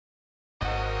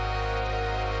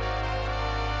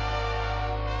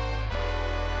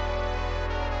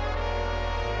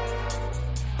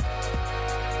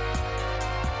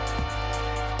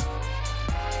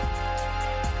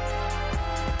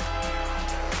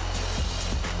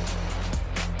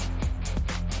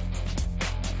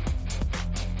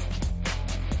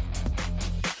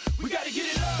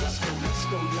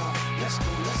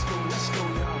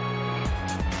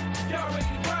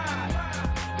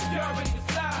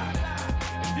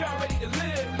y'all ready to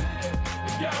live,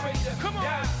 if y'all ready to come on,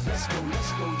 let's go,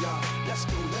 y'all. Let's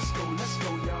go,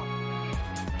 y'all.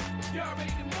 If y'all ready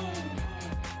to move,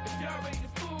 if y'all ready to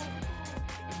fool,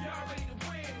 if y'all ready to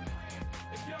win,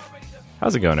 if y'all ready to...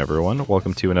 How's it going, everyone?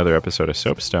 Welcome to another episode of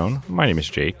Soapstone. My name is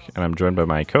Jake, and I'm joined by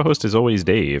my co-host, as always,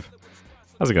 Dave.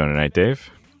 How's it going tonight,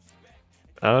 Dave?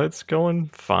 It's going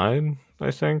fine, I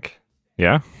think.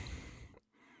 Yeah?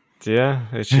 Yeah,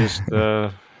 it's just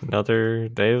another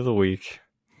day of the week.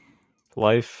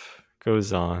 Life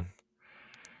goes on.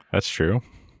 That's true.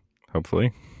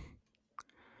 Hopefully.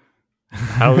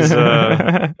 How's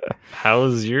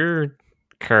your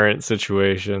current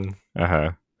situation?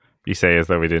 You say as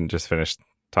though we didn't just finish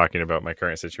talking about my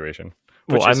current situation.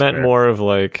 Well, I meant more of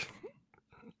like...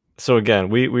 So again,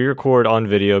 we record on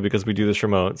video because we do this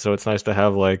remote, so it's nice to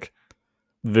have like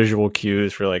visual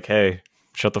cues for like, hey,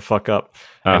 shut the fuck up,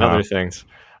 and other things.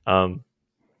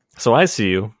 So I see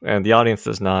you, and the audience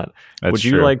does not. Would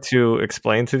you like to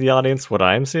explain to the audience what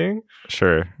I'm seeing?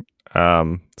 Sure.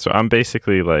 So I'm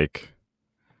basically like,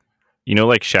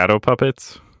 like shadow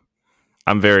puppets?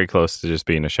 I'm very close to just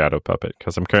being a shadow puppet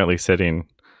because I'm currently sitting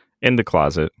in the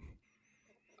closet.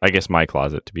 I guess my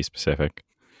closet, to be specific.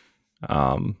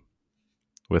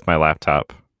 With my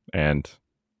laptop and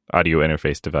audio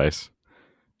interface device,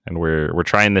 and we're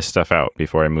trying this stuff out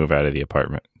before I move out of the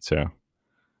apartment. So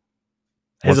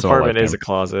his apartment is a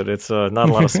closet. It's not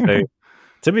a lot of space.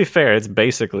 To be fair, it's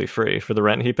basically free for the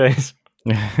rent he pays.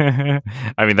 I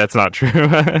mean, that's not true.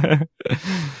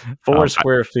 4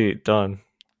 square feet done.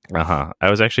 I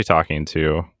was actually talking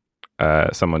to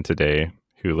someone today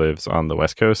who lives on the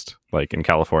West Coast, like in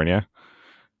California,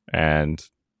 and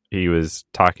he was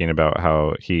talking about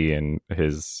how he and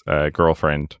his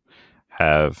girlfriend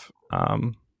have,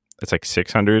 it's like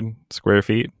 600 square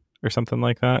feet or something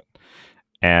like that.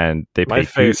 And they pay my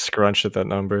face scrunched at that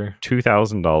number.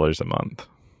 $2,000 a month.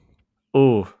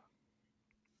 Ooh.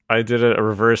 I did a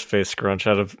reverse face scrunch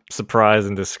out of surprise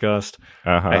and disgust.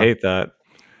 I hate that.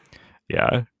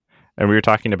 Yeah. And we were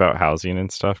talking about housing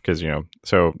and stuff because,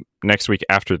 so next week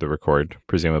after the record,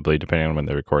 presumably, depending on when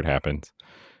the record happens,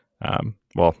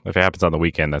 well, if it happens on the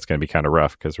weekend, that's going to be kind of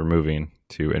rough because we're moving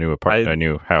to a new a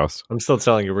new house. I'm still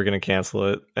telling you, we're going to cancel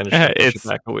it and it's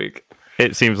back a week.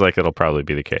 It seems like it'll probably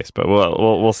be the case, but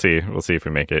we'll see. We'll see if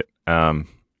we make it. So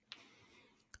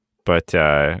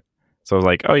I was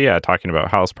like, oh yeah, talking about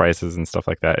house prices and stuff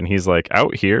like that, and he's like,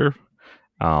 out here,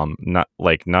 not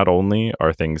only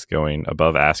are things going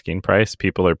above asking price,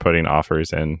 people are putting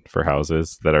offers in for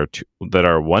houses that are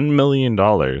 $1 million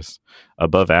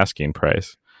above asking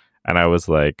price. And I was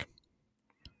like,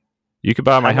 you could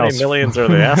buy my house. How many millions are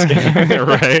they asking?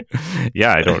 Right?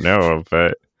 Yeah, I don't know,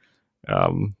 but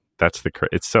that's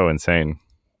it's so insane.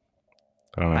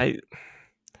 I don't know.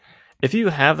 If you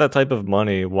have that type of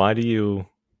money, why do you?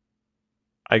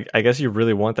 I guess you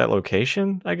really want that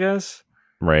location. I guess.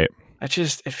 Right.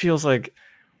 It feels like,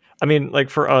 I mean,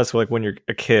 like for us, like when you're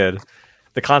a kid,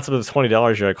 the concept of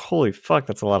 $20, you're like, holy fuck,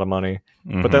 that's a lot of money.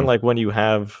 Mm-hmm. But then, like when you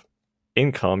have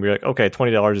income, you're like, okay,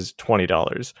 $20 is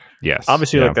 $20. Yes,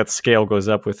 obviously, like that scale goes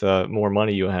up with more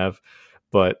money you have,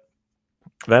 but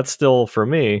that's still, for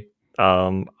me,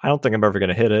 I don't think I'm ever going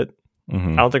to hit it.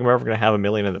 Mm-hmm. I don't think I'm ever going to have $1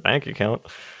 million in the bank account.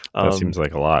 That seems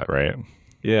like a lot, right?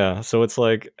 Yeah, so it's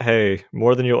like, hey,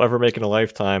 more than you'll ever make in a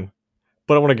lifetime,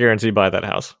 but I want to guarantee buy that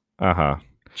house.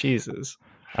 Jesus.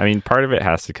 I mean, part of it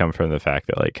has to come from the fact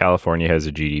that like California has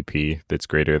a GDP that's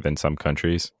greater than some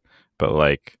countries, but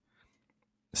like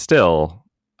still,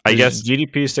 I guess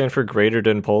GDP stand for greater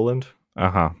than Poland.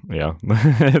 Yeah.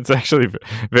 It's actually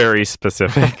very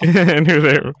specific in who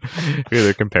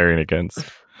they're comparing against.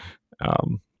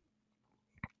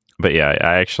 But yeah,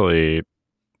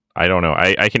 I don't know.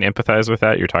 I can empathize with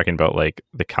that. You're talking about like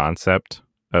the concept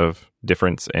of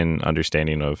difference in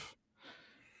understanding of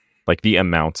like the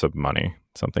amounts of money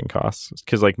something costs.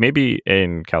 Because like maybe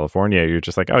in California, you're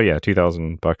just like, oh yeah,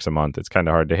 $2,000 a month. It's kind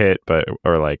of hard to hit,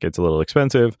 or like it's a little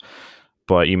expensive,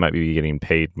 but you might be getting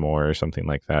paid more or something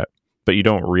like that. But you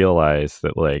don't realize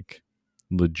that like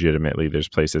legitimately there's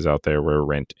places out there where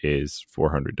rent is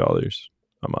 $400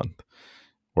 a month,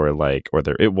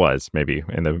 it was maybe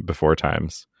in the before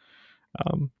times.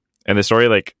 And the story,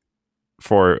 like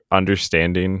for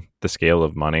understanding the scale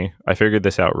of money, I figured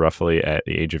this out roughly at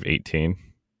the age of 18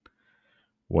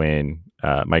 when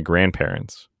my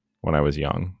grandparents, when I was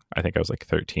young, I think I was like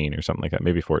 13 or something like that,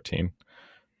 maybe 14,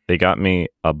 they got me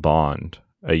a bond,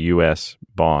 a US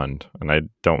bond. And I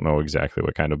don't know exactly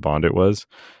what kind of bond it was,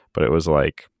 but it was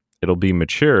like, it'll be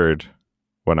matured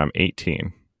when I'm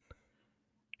 18.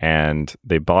 And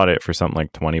they bought it for something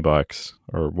like $20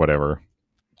 or whatever.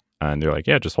 And they're like,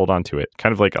 yeah, just hold on to it.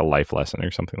 Kind of like a life lesson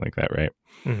or something like that, right?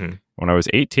 Mm-hmm. When I was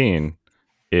 18,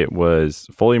 it was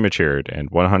fully matured and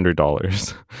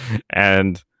 $100.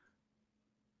 And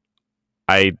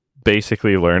I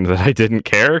basically learned that I didn't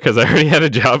care because I already had a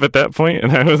job at that point,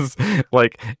 and I was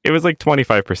like, it was like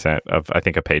 25% of, I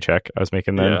think, a paycheck I was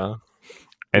making then. Yeah.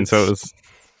 And so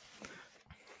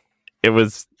it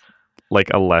was like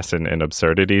a lesson in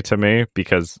absurdity to me,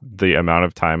 because the amount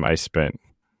of time I spent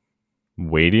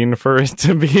waiting for it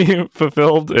to be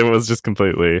fulfilled, it was just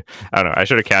completely, I don't know, I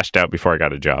should have cashed out before I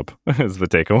got a job is the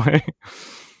takeaway.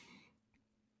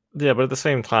 Yeah, but at the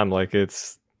same time, like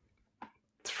it's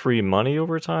free money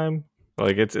over time.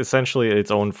 Like it's essentially its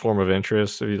own form of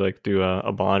interest if you like do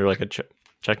a bond or like a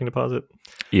checking deposit.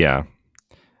 Yeah.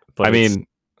 But I mean,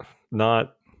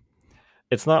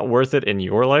 it's not worth it in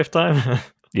your lifetime.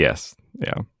 yes.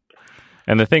 Yeah.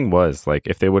 And the thing was, like,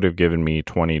 if they would have given me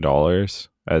 $20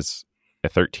 as a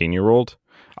 13-year-old,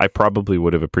 I probably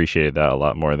would have appreciated that a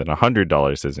lot more than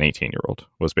 $100 as an 18-year-old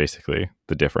was basically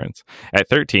the difference. At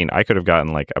 13, I could have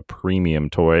gotten like a premium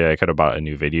toy. I could have bought a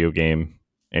new video game,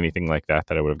 anything like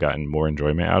that I would have gotten more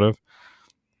enjoyment out of.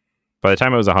 By the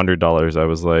time it was $100, I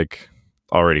was like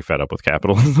already fed up with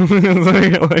capitalism.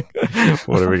 like,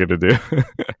 what are we going to do?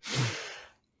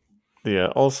 Yeah.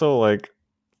 Also, like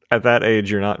at that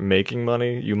age, you're not making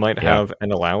money. You might have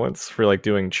an allowance for like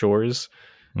doing chores,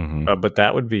 but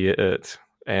that would be it.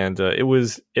 And it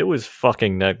was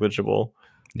fucking negligible.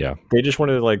 Yeah. They just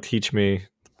wanted to like teach me,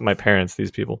 my parents,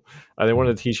 these people, they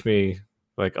wanted to teach me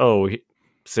like,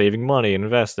 saving money and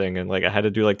investing, and like I had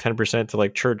to do like 10% to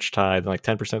like church tithe and like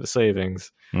 10% to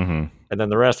savings, and then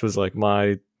the rest was like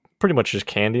my pretty much just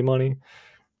candy money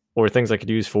or things I could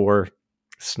use for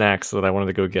snacks that I wanted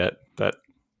to go get that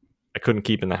I couldn't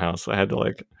keep in the house. I had to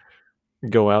like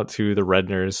go out to the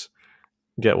Redners,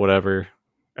 get whatever,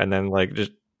 and then like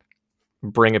just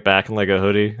bring it back in like a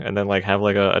hoodie, and then like have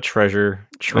like a treasure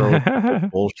trove of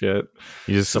bullshit.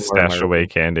 You just stashed away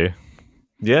candy.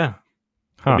 Yeah.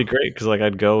 It'd be great because like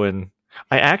I'd go and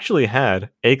I actually had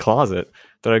a closet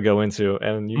that I'd go into,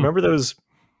 and you remember those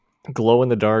glow in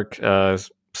the dark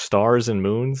stars and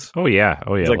moons? Oh yeah,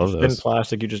 it's like love thin those.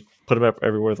 Plastic. You just put them up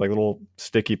everywhere with like little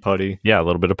sticky putty. Yeah, a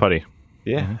little bit of putty.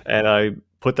 Yeah, and I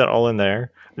put that all in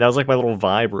there. And that was like my little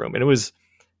vibe room, and it was,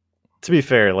 to be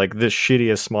fair, like the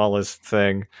shittiest, smallest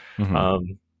thing. But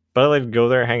I like go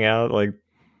there, hang out, like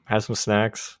have some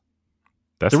snacks.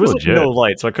 That's there was legit. like, no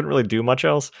light, so I couldn't really do much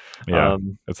else. Yeah,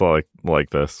 it's all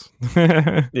like this.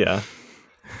 Yeah,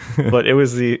 but it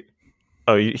was the.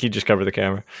 Oh, he just covered the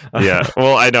camera. Yeah,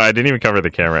 well, I know I didn't even cover the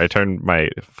camera. I turned my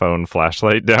phone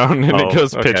flashlight down, and it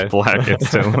goes pitch black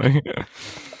instantly.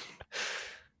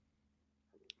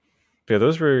 Yeah,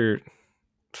 those were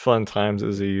fun times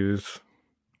as a youth.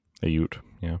 A Ute.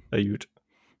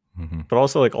 But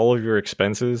also, like all of your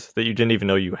expenses that you didn't even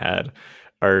know you had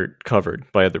are covered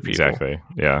by other people. Exactly.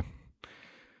 Yeah.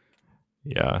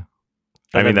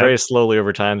 I mean, very slowly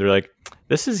over time, they're like,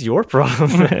 "This is your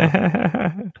problem."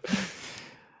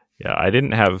 Yeah, I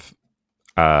didn't have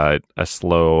a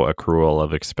slow accrual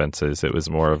of expenses. It was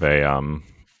more of a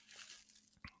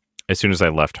as soon as I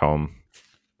left home,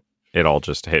 it all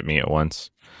just hit me at once.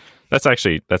 That's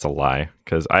a lie,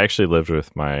 because I actually lived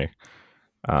with my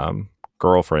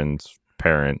girlfriend's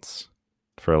parents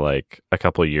for like a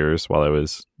couple of years while I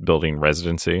was building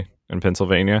residency in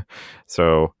Pennsylvania.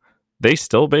 So they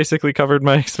still basically covered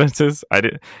my expenses.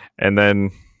 And then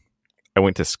I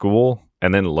went to school,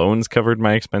 and then loans covered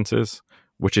my expenses,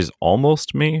 which is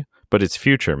almost me, but it's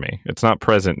future me. It's not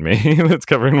present me that's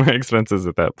covering my expenses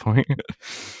at that point.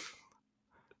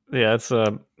 Yeah, it's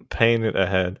paying it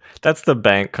ahead. That's the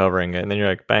bank covering it, and then you're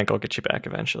like, "Bank, I'll get you back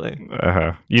eventually."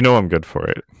 You know I'm good for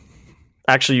it.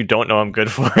 Actually, you don't know I'm good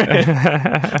for it.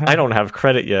 I don't have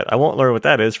credit yet. I won't learn what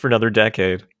that is for another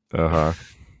decade. Oh,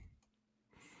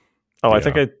 I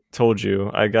think I told you.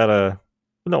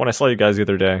 When I saw you guys the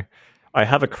other day, I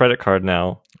have a credit card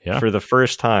now for the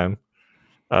first time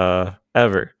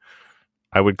ever.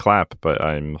 I would clap, but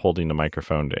I'm holding a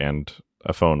microphone and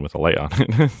a phone with a light on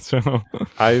it. So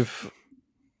I've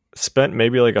spent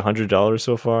maybe like $100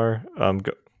 so far.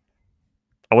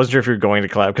 I wasn't sure if you were going to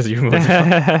clap because you moved.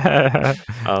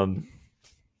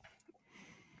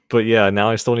 But yeah, now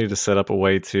I still need to set up a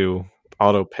way to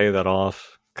auto pay that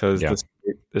off, because this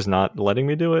is not letting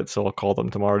me do it. So I'll call them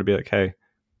tomorrow to be like, "Hey,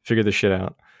 figure this shit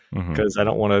out," because I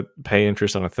don't want to pay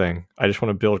interest on a thing. I just want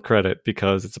to build credit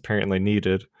because it's apparently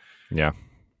needed. Yeah.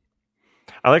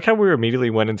 I like how we immediately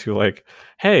went into like,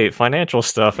 "Hey, financial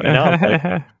stuff," and now I'm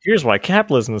like, here's why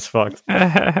capitalism is fucked.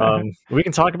 We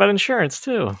can talk about insurance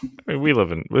too. We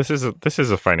live in this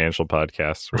is a financial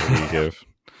podcast where we give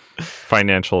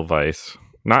Financial vice,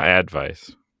 not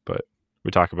advice, but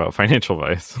we talk about financial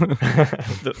vice.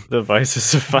 The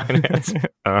vices of finance.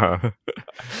 Yeah.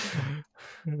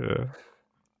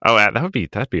 Oh, that'd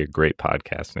be a great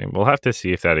podcast name. We'll have to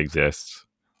see if that exists.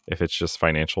 If it's just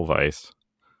financial vice,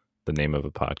 the name of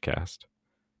a podcast,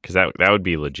 because that would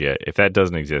be legit. If that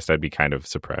doesn't exist, I'd be kind of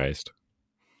surprised.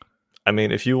 I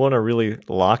mean, if you want to really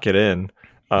lock it in,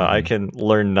 I can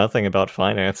learn nothing about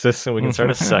finances, and we can start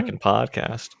a second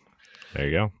podcast. There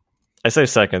you go. I say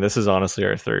second. This is honestly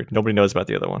our third. Nobody knows about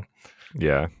the other one.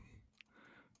 Yeah,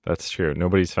 that's true.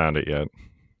 Nobody's found it yet.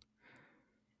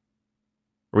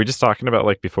 Are we just talking about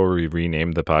like before we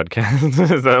renamed the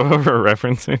podcast? Is that what we're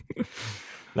referencing?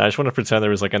 No, I just want to pretend there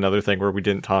was like another thing where we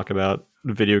didn't talk about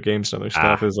video games and other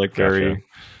stuff. Is like very,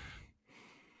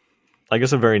 I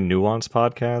guess, a very nuanced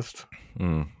podcast.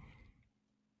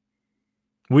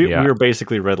 We were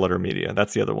basically Red Letter Media.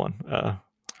 That's the other one.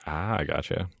 I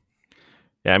gotcha.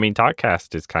 Yeah, I mean,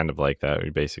 Talkcast is kind of like that.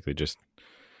 We basically just,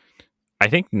 I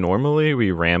think normally we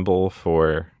ramble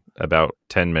for about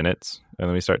 10 minutes and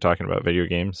then we start talking about video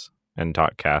games, and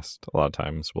Talkcast a lot of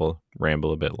times will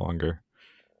ramble a bit longer.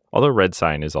 Although Red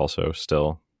Sign is also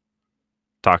still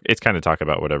it's kind of talk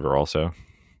about whatever also.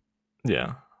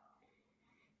 Yeah.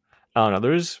 I don't know.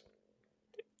 There's,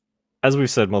 as we've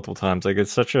said multiple times, like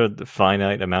it's such a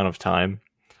finite amount of time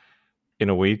in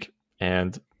a week,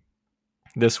 and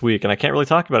this week, and I can't really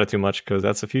talk about it too much because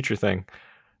that's a future thing.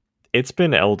 It's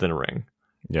been Elden Ring.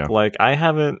 Yeah. Like I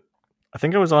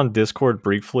think I was on Discord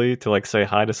briefly to like say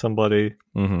hi to somebody,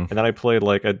 and then I played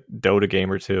like a Dota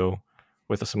game or two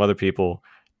with some other people.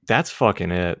 That's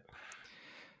fucking it.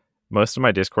 Most of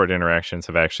my Discord interactions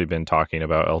have actually been talking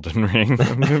about Elden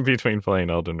Ring between playing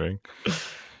Elden Ring.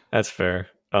 That's fair.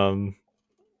 I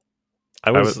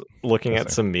was looking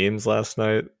at some memes last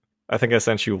night. I think I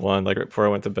sent you one like right before I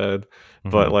went to bed.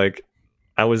 But like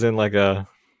I was in like a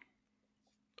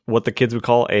what the kids would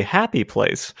call a happy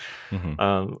place.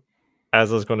 As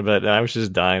I was going to bed, and I was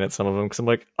just dying at some of them because I'm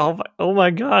like, oh my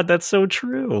god, that's so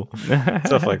true.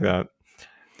 Stuff like that.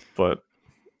 But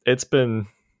it's been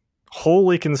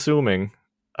wholly consuming.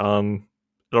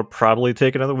 It'll probably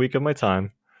take another week of my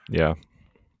time. Yeah.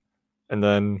 And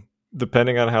then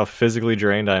depending on how physically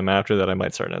drained I am after that, I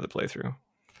might start another playthrough.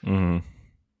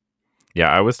 Yeah,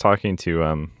 I was talking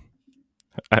to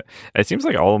it seems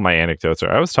like all of my anecdotes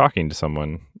are I was talking to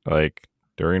someone like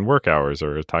during work hours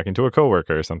or talking to a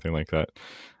coworker or something like that.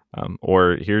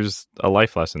 Or here's a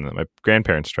life lesson that my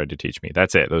grandparents tried to teach me.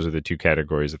 That's it. Those are the two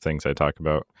categories of things I talk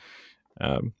about.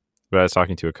 But I was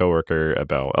talking to a coworker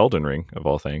about Elden Ring of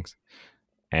all things.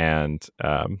 And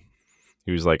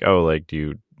he was like, "Oh, like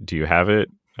do you have it?"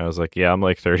 I was like, "Yeah, I'm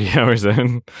like 30 hours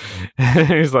in." And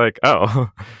he's like, "Oh,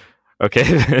 okay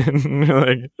then."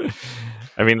 Like,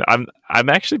 I mean, I'm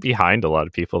actually behind a lot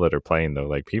of people that are playing though.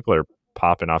 Like people are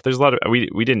popping off. There's a lot of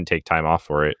we didn't take time off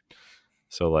for it,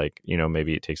 so like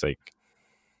maybe it takes like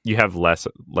you have less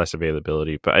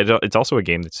availability. But it's also a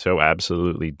game that's so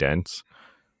absolutely dense.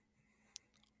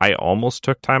 I almost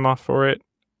took time off for it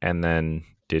and then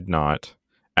did not,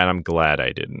 and I'm glad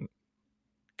I didn't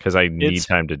because I need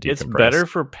time to decompress. It's better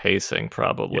for pacing,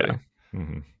 probably. Yeah.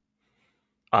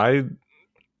 I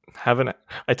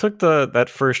took that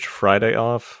first Friday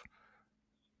off,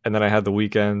 and then I had the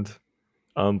weekend.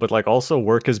 But like also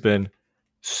work has been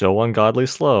so ungodly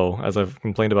slow, as I've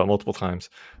complained about multiple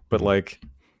times. But like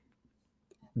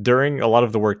during a lot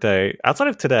of the work day, outside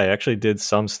of today, I actually did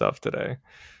some stuff today,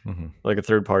 like a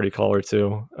third party call or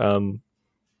two.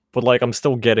 But like I'm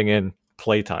still getting in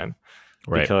playtime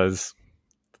because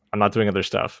I'm not doing other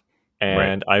stuff,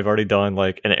 and I've already done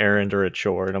like an errand or a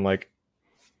chore, and I'm like,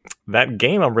 that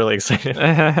game I'm really excited.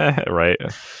 Right.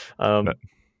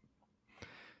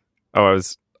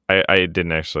 I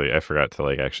didn't actually. I forgot to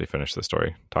like actually finish the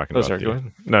story talking about. Sorry, go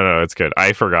ahead. No, it's good.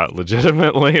 I forgot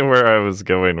legitimately where I was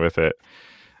going with it.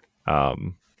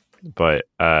 But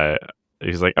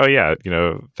he's like, "Oh yeah,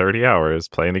 30 hours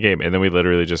playing the game," and then we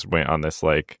literally just went on this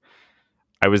like,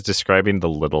 I was describing the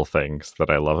little things that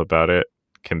I love about it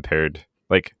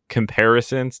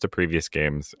comparisons to previous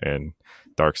games in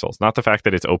Dark Souls. Not the fact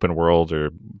that it's open world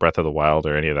or Breath of the Wild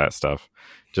or any of that stuff.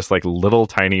 Just like little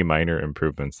tiny minor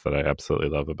improvements that I absolutely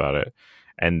love about it.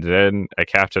 And then I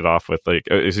capped it off with like,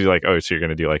 he's like, "Oh, so you're going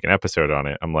to do like an episode on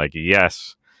it?" I'm like,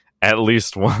 "Yes, at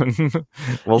least one."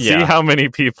 We'll see how many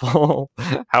people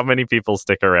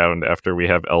stick around after we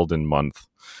have Elden month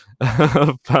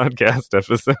of podcast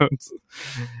episodes.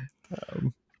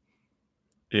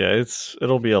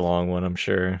 It'll be a long one, I'm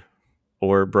sure,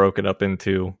 or broken up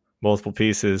into multiple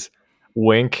pieces.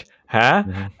 Wink, huh?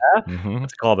 That's a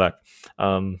callback.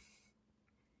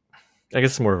 I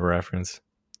guess it's more of a reference.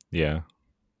 Yeah,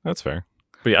 that's fair.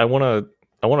 But yeah, I want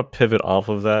to pivot off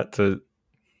of that to.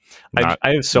 Not,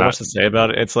 I have so not- much to say about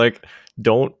it. It's like,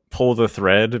 don't pull the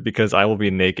thread because I will be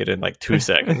naked in like 2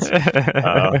 seconds.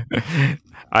 I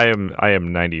am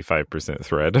 95%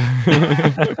 thread.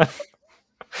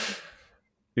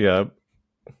 Yeah.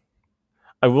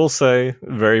 I will say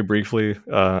very briefly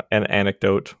an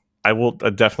anecdote. I will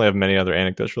definitely have many other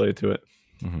anecdotes related to it.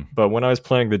 Mhm. But when I was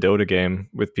playing the Dota game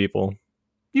with people,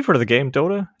 you've heard of the game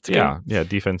Dota? It's a game. Yeah,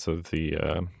 defense of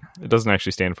the. It doesn't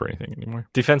actually stand for anything anymore.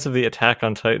 Defense of the Attack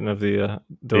on Titan of the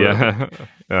Dota.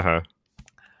 Yeah. Uh-huh.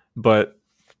 But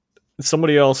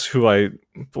somebody else who I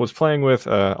was playing with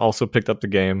also picked up the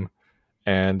game,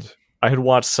 and I had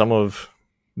watched some of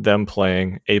them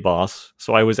playing a boss,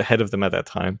 so I was ahead of them at that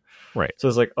time. Right. So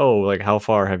it's like, oh, like how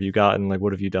far have you gotten? Like,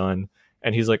 what have you done?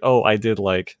 And he's like, oh, I did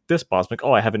like this boss. I'm like,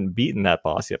 oh, I haven't beaten that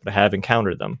boss yet, but I have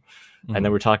encountered them. Mhm. And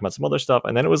then we're talking about some other stuff,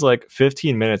 and then it was like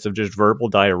 15 minutes of just verbal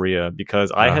diarrhea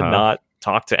because I had not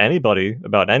talked to anybody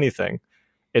about anything.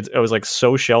 It was like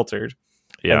so sheltered.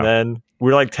 Yeah. And then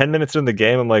we're like 10 minutes in the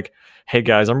game. I'm like, hey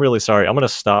guys, I'm really sorry. I'm going to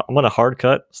stop. I'm going to hard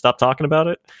cut, stop talking about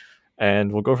it,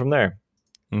 and we'll go from there.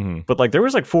 Mhm. But like there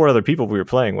was like 4 other people we were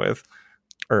playing with,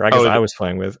 or I guess I was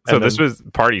playing with. So And this then- was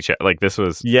party chat. Like this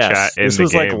was Yes, chat in this the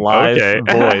was, like, game. live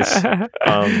Okay.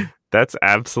 voice. That's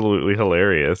absolutely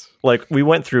hilarious. like we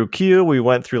went through Q, we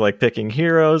went through like picking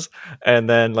heroes, and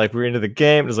then like we were into the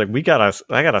game. It was like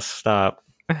I gotta stop.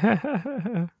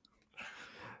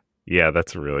 Yeah,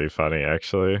 that's really funny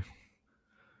actually.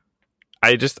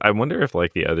 I wonder if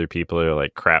like the other people are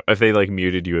like crap if they like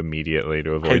muted you immediately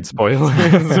to avoid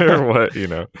spoilers or what, you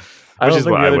know. I don't is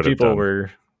think what the I other would have people done.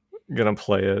 were gonna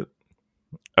play it.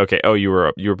 Okay. Oh, you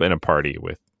were in a party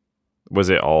with. Was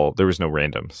it all? There was no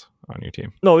randoms on your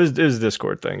team. No, it was a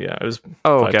Discord thing. Yeah, it was.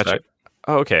 Oh, Five gotcha. side.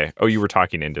 Oh, okay. Oh, you were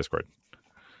talking in Discord.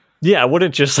 Yeah, I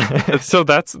wouldn't just. So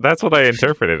that's what I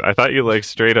interpreted. I thought you like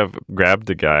straight up grabbed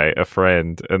a guy, a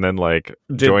friend, and then like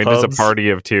Did joined as a pubs. party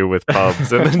of 2 with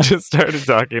pubs, and then just started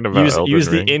talking about Elden use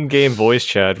the Ring. in-game voice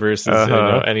chat versus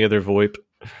any other VoIP.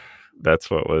 That's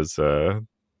what was.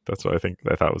 That's what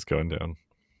I thought was going down.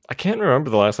 I can't remember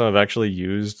the last time I've actually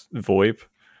used VoIP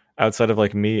outside of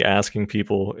like me asking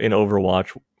people in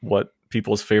Overwatch what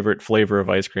people's favorite flavor of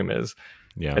ice cream is.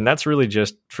 Yeah. And that's really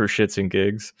just for shits and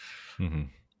gigs Mm-hmm.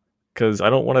 because I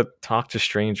don't want to talk to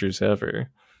strangers ever.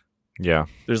 Yeah.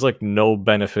 There's like no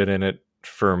benefit in it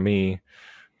for me.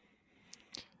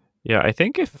 Yeah. I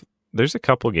think if there's a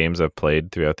couple games I've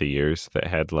played throughout the years that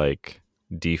had like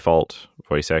default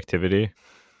voice activity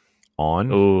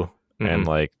on, Oh, and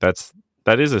like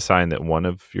that is a sign that one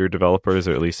of your developers,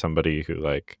 or at least somebody who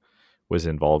like was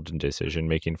involved in decision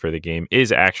making for the game,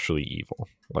 is actually evil,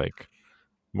 like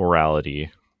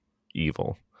morality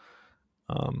evil.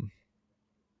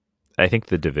 I think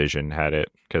The Division had it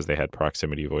because they had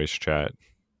proximity voice chat.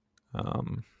 Trying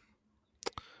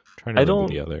to remember don't-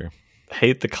 the other.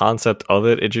 hate the concept of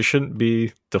it. It just shouldn't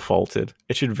be defaulted.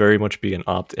 It should very much be an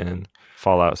opt-in.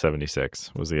 Fallout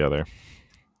 76 was the other.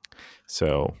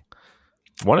 So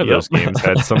one of Yep. those games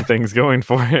had some things going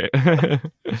for it.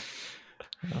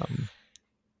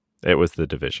 It was The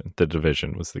Division. The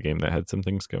Division was the game that had some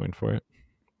things going for it.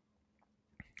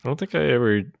 I don't think I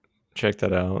ever checked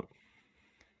that out.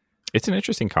 It's an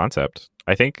interesting concept.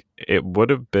 I think it would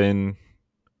have been.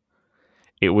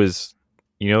 It was,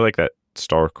 like that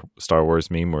Star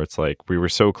Wars meme where it's like we were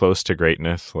so close to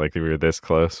greatness, like we were this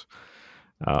close.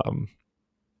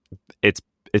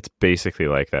 It's basically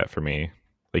like that for me.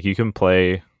 Like you can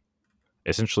play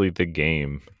essentially the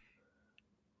game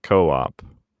co-op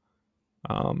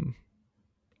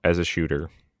as a shooter.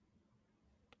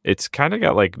 It's kind of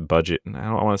got like budget. I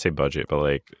don't want to say budget, but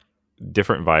like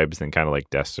different vibes than kind of like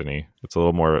Destiny. It's a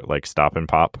little more like stop and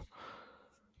pop.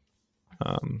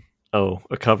 Oh,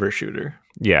 a cover shooter.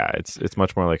 Yeah, it's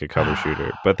much more like a cover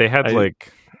shooter. But they had I-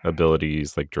 like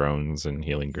abilities like drones and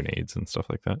healing grenades and stuff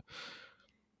like that.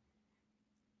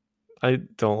 I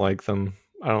don't like them.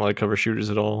 I don't like cover shooters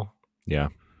at all. Yeah.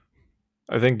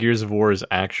 I think Gears of War is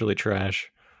actually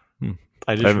trash. Hmm.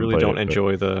 I I just haven't really played don't it, but-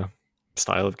 enjoy the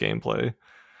style of gameplay.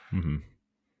 Mm-hmm.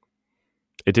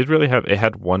 It did really have. It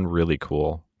had one really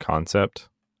cool concept,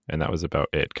 and that was about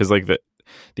it. Because like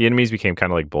the enemies became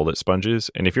kind of like bullet sponges,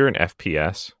 and if you're an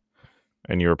FPS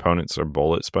and your opponents are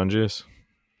bullet sponges,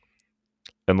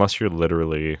 unless you're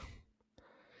literally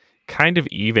kind of,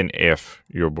 even if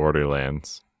you're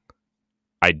Borderlands,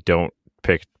 I don't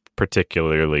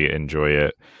particularly enjoy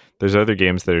it. There's other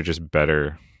games that are just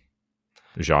better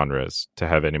genres to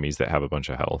have enemies that have a bunch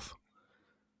of health.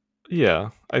 Yeah,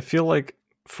 I feel like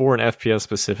for an FPS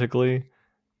specifically,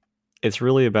 it's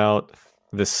really about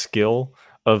the skill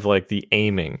of like the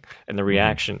aiming and the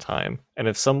reaction time. And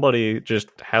if somebody just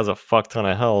has a fuck ton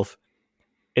of health,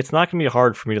 it's not gonna be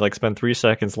hard for me to like spend 3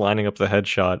 seconds lining up the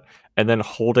headshot and then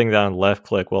holding down left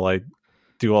click while I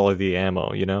do all of the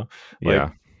ammo, you know? Like,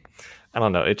 Yeah. I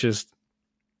don't know.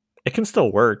 It can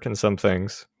still work in some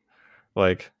things.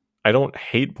 Like, I don't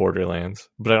hate Borderlands,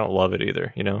 but I don't love it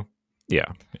either, you know?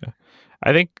 Yeah.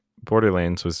 I think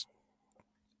Borderlands was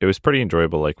pretty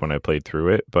enjoyable like when I played through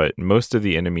it, but most of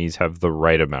the enemies have the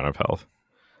right amount of health.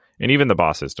 And even the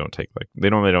bosses they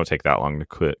normally don't take that long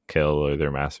to kill, or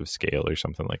they're massive scale or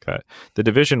something like that. The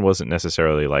Division wasn't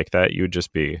necessarily like that. You would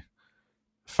just be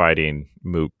fighting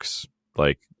mooks,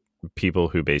 like people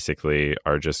who basically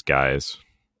are just guys.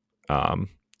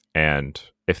 And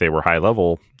if they were high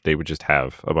level, they would just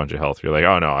have a bunch of health. You're like,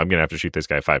 oh no, I'm going to have to shoot this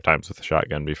guy 5 times with a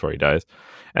shotgun before he dies.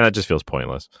 And that just feels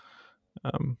pointless.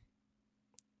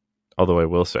 Although I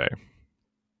will say,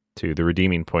 to the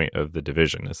redeeming point of the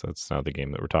Division is that's now the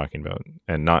game that we're talking about,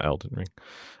 and not Elden Ring.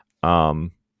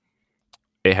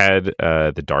 It had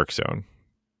the Dark Zone,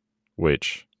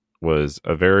 which was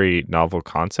a very novel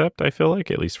concept, I feel like,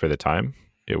 at least for the time.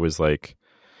 It was a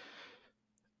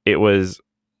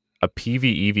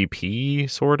PvEvP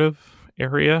sort of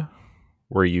area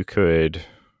where you could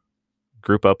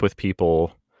group up with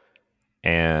people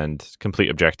and complete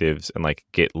objectives and like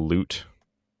get loot.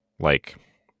 Like,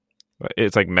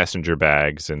 it's like messenger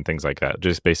bags and things like that,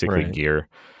 just basically gear.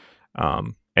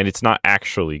 And it's not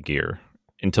actually gear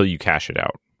until you cash it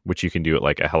out, which you can do at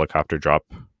like a helicopter drop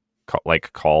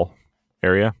call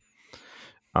area.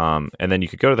 And then you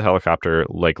could go to the helicopter,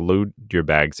 like load your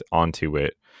bags onto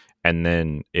it, and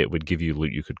then it would give you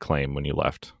loot you could claim when you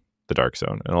left the Dark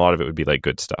Zone. And a lot of it would be like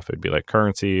good stuff. It'd be like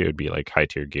currency, it would be like high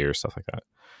tier gear, stuff like that.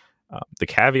 The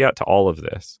caveat to all of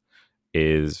this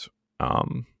is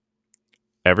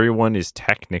everyone is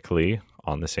technically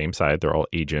on the same side. They're all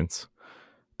agents.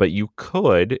 But you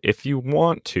could, if you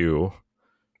want to,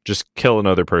 just kill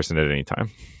another person at any time.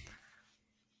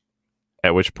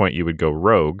 At which point you would go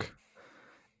rogue,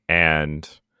 and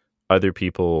other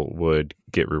people would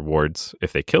get rewards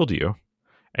if they killed you.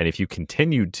 And if you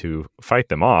continued to fight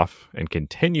them off and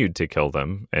continued to kill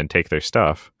them and take their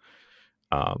stuff,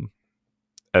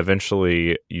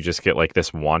 eventually you just get like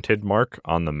this wanted mark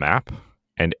on the map.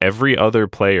 And every other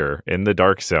player in the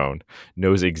Dark Zone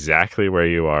knows exactly where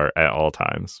you are at all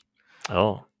times.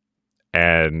 Oh.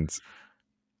 And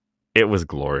it was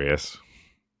glorious.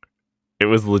 It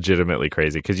was legitimately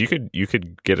crazy because you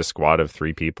could get a squad of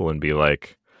 3 people and be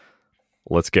like,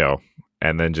 let's go.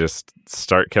 And then just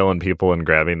start killing people and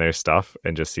grabbing their stuff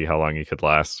and just see how long you could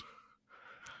last.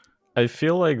 I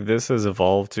feel like this has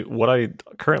evolved to what I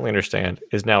currently understand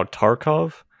is now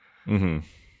Tarkov. Mm-hmm.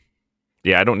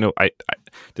 Yeah, I don't know. I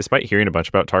despite hearing a bunch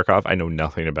about Tarkov, I know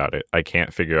nothing about it. I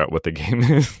can't figure out what the game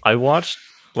is. I watched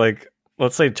like,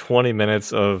 let's say 20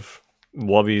 minutes of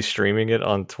Wubby streaming it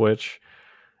on Twitch.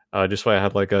 Just so I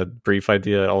had like a brief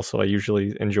idea. Also, I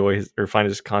usually enjoy or find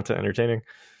his content entertaining.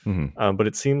 Mm-hmm. But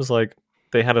it seems like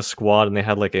they had a squad and they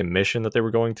had like a mission that they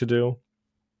were going to do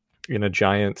in a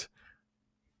giant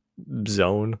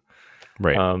zone.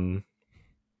 Right.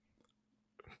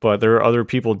 But there are other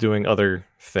people doing other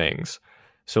things.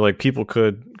 So like people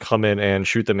could come in and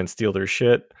shoot them and steal their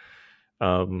shit.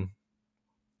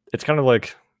 It's kind of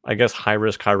like, I guess, high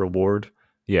risk, high reward.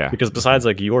 Yeah. Because besides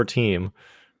like your team,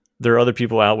 there are other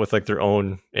people out with like their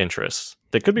own interests.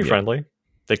 They could be friendly.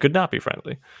 They could not be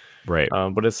friendly. Right.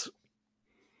 But it's,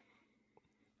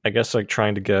 I guess, like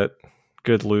trying to get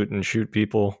good loot and shoot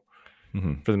people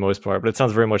for the most part. But it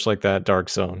sounds very much like that Dark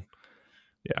Zone.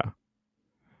 Yeah.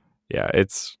 Yeah,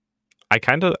 I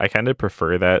kind of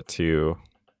prefer that to,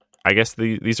 I guess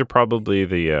these are probably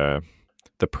the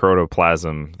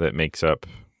protoplasm that makes up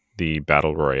the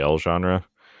battle royale genre,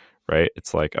 right?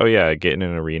 It's like, oh yeah, get in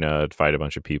an arena, fight a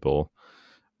bunch of people.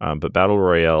 But battle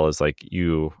royale is like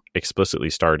you explicitly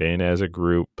start in as a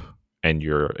group and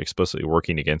you're explicitly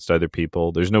working against other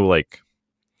people. There's no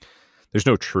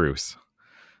truce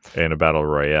in a battle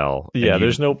royale. Yeah,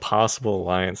 there's no possible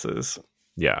alliances.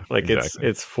 Yeah, like exactly.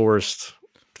 it's forced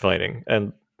fighting.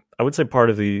 And I would say part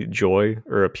of the joy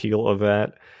or appeal of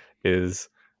that is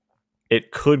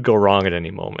it could go wrong at any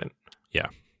moment. Yeah.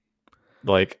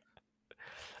 Like,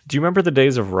 do you remember the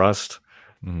days of Rust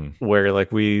where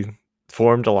like we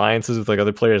formed alliances with like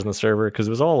other players in the server? Because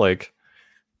it was all like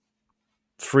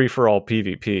free for all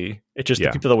PvP. It's just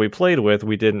the people that we played with,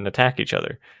 we didn't attack each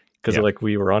other because like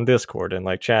we were on Discord and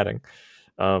like chatting.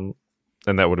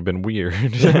 And that would have been weird.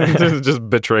 Just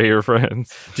betray your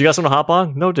friends. Do you guys want to hop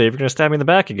on? No, Dave, you're going to stab me in the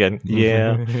back again.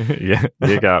 Yeah. Yeah,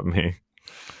 you got me.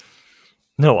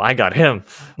 no, I got him.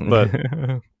 But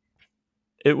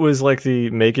it was like the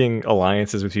making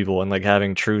alliances with people and like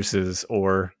having truces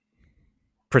or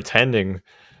pretending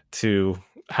to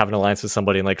have an alliance with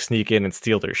somebody and like sneak in and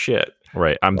steal their shit.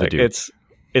 Right, I'm the Like dude.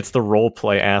 it's the role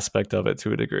play aspect of it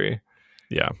to a degree.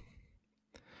 Yeah.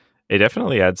 It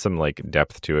definitely adds some like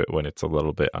depth to it when it's a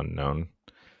little bit unknown.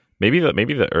 Maybe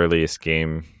the earliest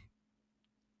game,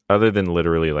 other than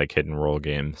literally like hidden role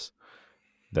games,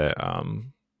 that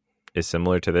is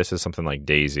similar to this is something like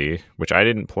Daisy, which I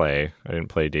didn't play. I didn't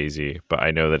play Daisy, but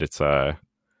I know that it's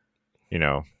you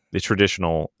know,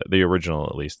 the original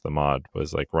at least, the mod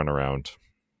was like run around.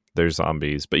 There's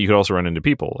zombies, but you could also run into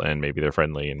people, and maybe they're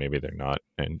friendly and maybe they're not,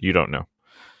 and you don't know.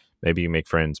 Maybe you make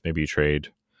friends, maybe you trade.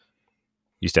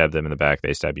 You stab them in the back,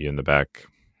 they stab you in the back.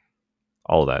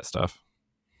 All of that stuff.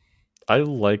 I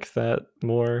like that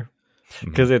more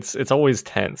because it's always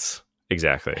tense.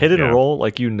 Exactly. Hidden role,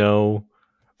 like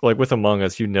like with Among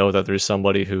Us, you know that there's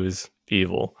somebody who's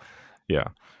evil. Yeah.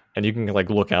 And you can like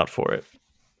look out for it.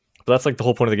 But that's like the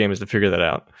whole point of the game is to figure that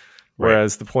out.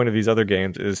 Whereas the point of these other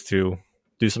games is to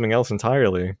do something else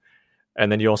entirely.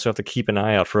 And then you also have to keep an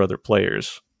eye out for other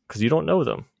players because you don't know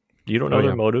them. You don't know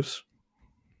their motives.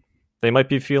 They might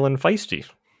be feeling feisty.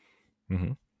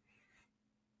 Mm-hmm.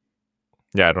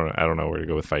 Yeah, I don't know where to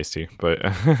go with feisty, but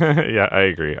yeah, I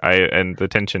agree. And the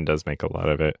tension does make a lot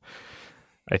of it.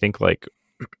 I think like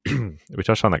we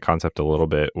touched on that concept a little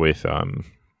bit with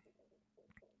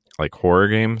like horror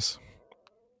games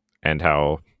and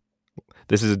how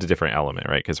this is a different element,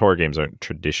 right? Because horror games aren't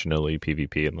traditionally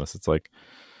PvP unless it's like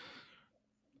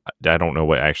I don't know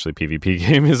what actually PvP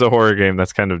game is a horror game.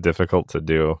 That's kind of difficult to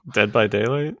do. Dead by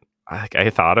Daylight? I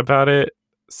thought about it.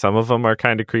 Some of them are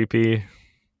kind of creepy.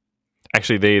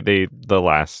 Actually, the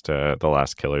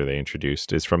last killer they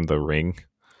introduced is from The Ring,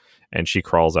 and she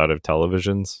crawls out of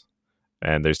televisions,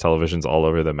 and there's televisions all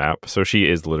over the map. So she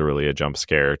is literally a jump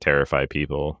scare, terrify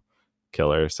people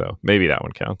killer. So maybe that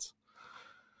one counts.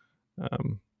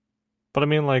 But I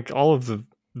mean, like all of the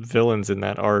villains in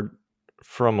that are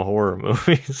from horror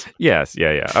movies. Yes,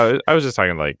 yeah. I was just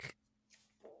talking like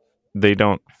they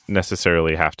don't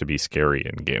necessarily have to be scary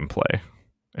in gameplay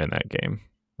in that game.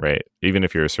 Right. Even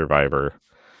if you're a survivor,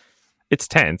 it's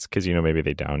tense because, you know, maybe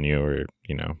they down you or,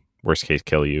 you know, worst case,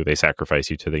 kill you. They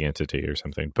sacrifice you to the entity or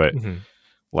something. But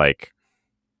like,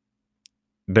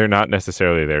 they're not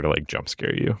necessarily there to like jump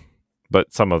scare you.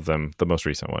 But some of them, the most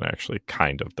recent one actually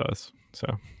kind of does.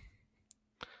 So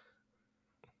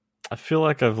I feel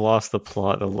like I've lost the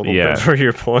plot a little bit for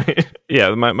your point.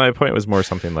 Yeah. My point was more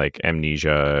something like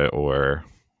Amnesia, or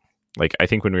like, I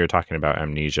think when we were talking about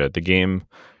Amnesia, the game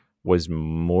was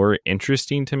more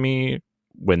interesting to me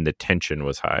when the tension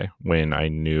was high, when I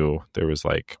knew there was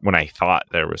like, when I thought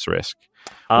there was risk.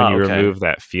 When you remove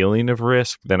that feeling of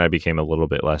risk, then I became a little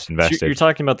bit less invested. So you're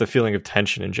talking about the feeling of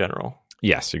tension in general.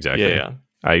 Yes, exactly. Yeah.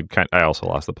 I also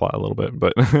lost the plot a little bit,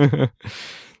 but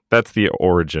that's the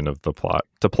origin of the plot.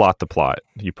 To plot the plot,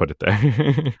 you put it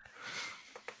there.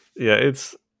 Yeah,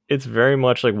 it's very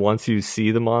much like once you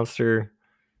see the monster,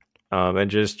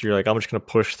 and just you're like, I'm just gonna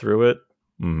push through it.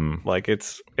 Mm-hmm. Like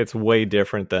it's way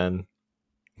different than.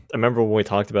 I remember when we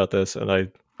talked about this, and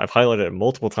I've highlighted it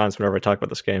multiple times whenever I talk about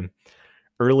this game.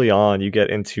 Early on, you get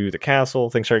into the castle,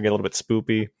 things start to get a little bit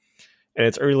spoopy, and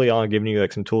it's early on giving you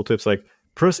like some tooltips like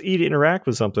press E to interact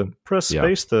with something, press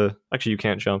space to actually you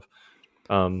can't jump,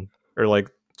 or like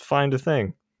find a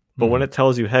thing. But when it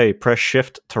tells you, hey, press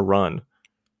shift to run,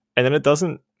 and then it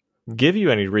doesn't give you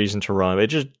any reason to run, it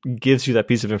just gives you that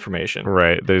piece of information.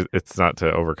 Right. It's not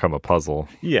to overcome a puzzle.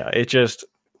 Yeah, it just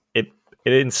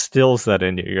it instills that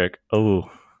in you. You're like, oh,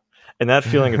 and that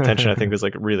feeling of tension I think is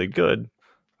like really good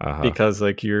because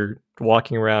like you're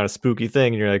walking around a spooky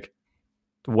thing and you're like,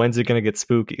 when's it gonna get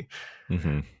spooky?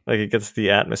 Like it gets the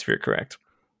atmosphere correct.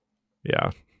 Yeah.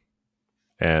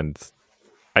 And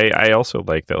I also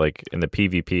like that, like in the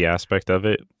PvP aspect of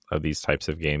it, of these types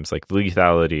of games, like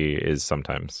lethality is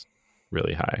sometimes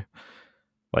really high.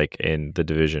 Like in The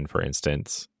Division, for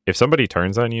instance, if somebody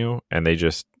turns on you and they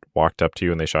just walked up to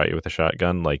you and they shot you with a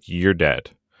shotgun, like you're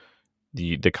dead.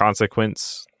 The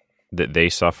consequence that they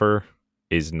suffer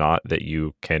is not that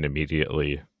you can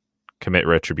immediately commit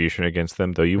retribution against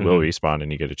them, though you will respawn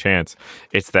and you get a chance.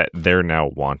 It's that they're now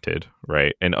wanted,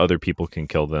 right? And other people can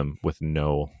kill them with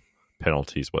no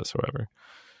penalties whatsoever,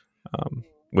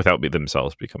 without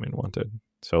themselves becoming wanted.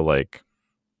 So like,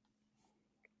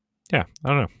 yeah, I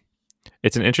don't know.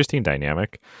 It's an interesting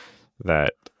dynamic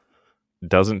that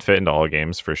doesn't fit into all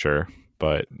games for sure,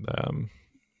 but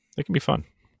it can be fun.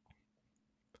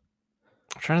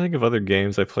 I'm trying to think of other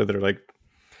games I played that are like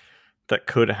that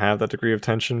could have that degree of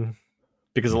tension.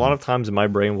 because a lot of times my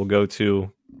brain will go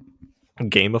to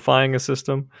gamifying a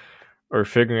system or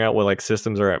figuring out what like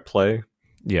systems are at play.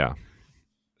 Yeah.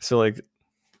 So like,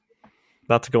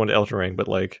 not to go into Elden Ring, but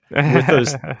like with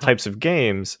those types of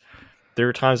games, there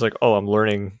are times like, oh, I'm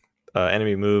learning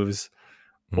enemy moves,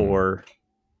 or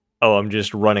oh, I'm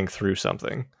just running through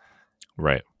something.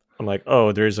 Right. I'm like,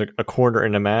 oh, there's a corner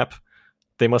in the map.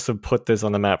 They must have put this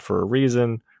on the map for a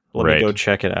reason. Let me go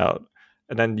check it out.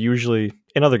 And then usually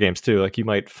in other games too, like you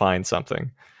might find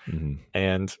something.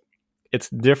 And it's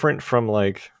different from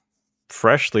like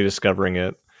freshly discovering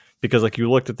it, because like you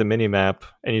looked at the mini map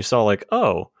and you saw like,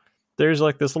 oh, there's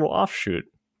like this little offshoot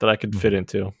that I could fit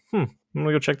into. I'm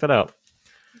gonna go check that out.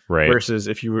 Right. Versus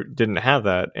if you didn't have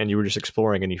that and you were just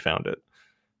exploring and you found it.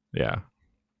 Yeah.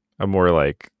 A more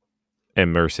like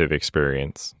immersive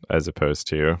experience as opposed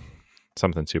to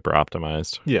something super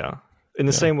optimized. Yeah. In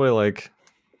the same way, like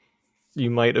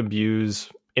you might abuse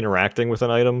interacting with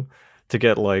an item to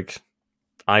get like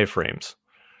iframes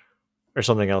or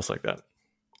something else like that.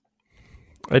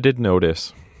 I did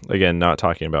notice, again, not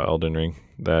talking about Elden Ring,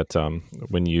 that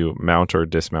when you mount or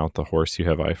dismount the horse, you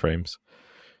have iframes.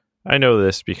 I know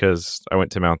this because I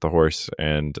went to mount the horse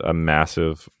and a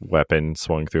massive weapon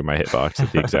swung through my hitbox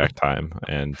at the exact time,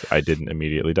 and I didn't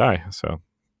immediately die. So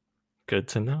good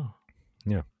to know.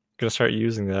 Yeah. Gonna start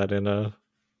using that in a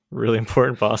really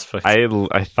important boss fight.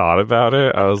 I thought about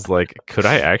it. I was like, could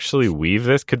I actually weave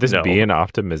this? Could this be an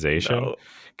optimization?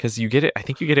 Because you get it, I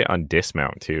think you get it on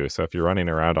dismount too. So if you're running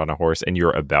around on a horse and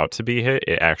you're about to be hit,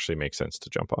 it actually makes sense to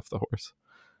jump off the horse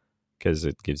because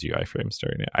it gives you iframes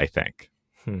during it, I think.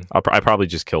 I probably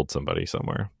just killed somebody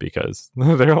somewhere because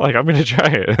they're like, I'm going to try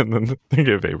it, and then they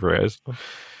get vaporized.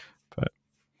 But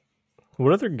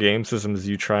what other game systems do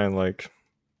you try and like,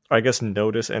 I guess,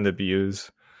 notice and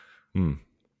abuse?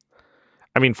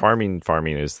 I mean, farming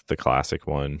is the classic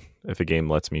one. If a game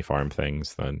lets me farm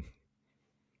things, then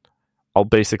I'll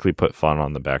basically put fun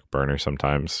on the back burner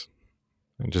sometimes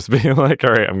and just be like,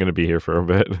 all right, I'm going to be here for a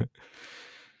bit.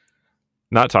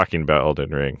 Not talking about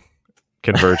Elden Ring.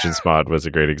 Convergence mod was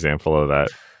a great example of that.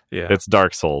 Yeah. It's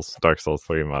Dark Souls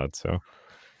 3 mod. So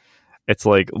it's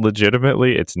like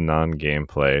legitimately it's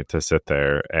non-gameplay to sit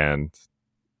there and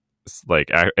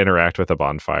like interact with a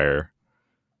bonfire,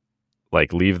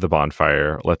 like leave the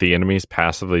bonfire, let the enemies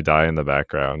passively die in the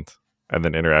background, and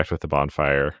then interact with the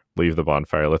bonfire, leave the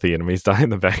bonfire, let the enemies die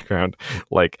in the background.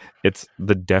 Like it's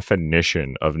the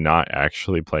definition of not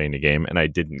actually playing a game, and I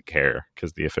didn't care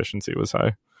because the efficiency was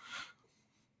high.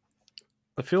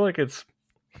 I feel like it's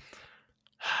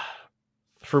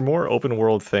for more open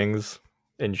world things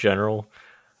in general,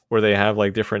 where they have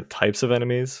like different types of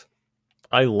enemies.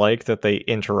 I like that they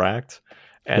interact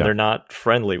and they're not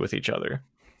friendly with each other.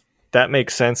 That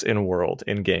makes sense in world,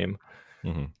 in game.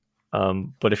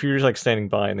 But if you're just like standing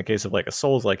by, in the case of like a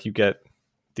Souls, like you get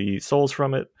the souls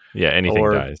from it. Yeah, anything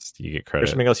dies, you get credit. Or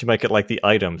something else, you might get like the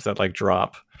items that like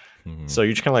drop. So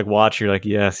you just kind of like watch, you're like,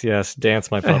 yes, dance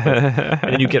my puppet.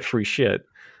 And then you get free shit.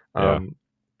 But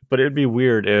it'd be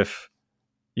weird if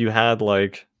you had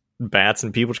like bats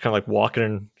and people just kind of like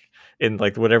walking in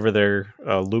like whatever their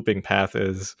looping path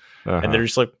is. And they're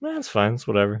just like, it's fine, it's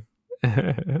whatever.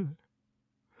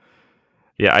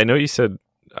 Yeah, I know you said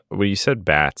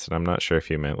bats, and I'm not sure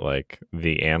if you meant like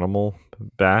the animal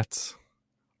bats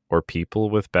or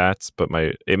people with bats, but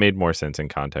it made more sense in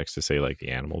context to say like the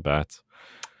animal bats.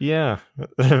 Yeah.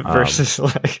 Versus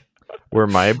like where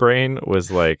my brain was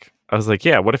like, I was like,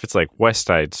 yeah, what if it's like West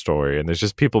Side Story and there's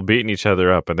just people beating each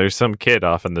other up and there's some kid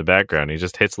off in the background, he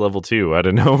just hits level 2 out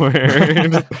of nowhere.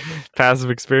 Just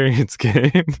passive experience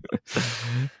game.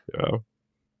 Yeah.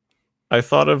 I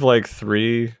thought of like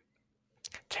 3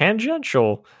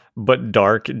 tangential but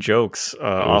dark jokes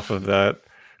off of that.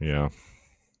 Yeah.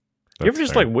 You ever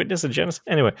just like witness a genocide?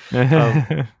 Anyway.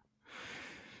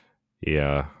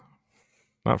 Yeah.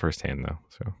 Not firsthand though,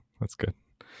 so that's good.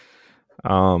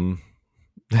 I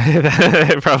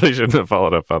probably shouldn't have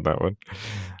followed up on that one.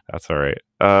 That's all right.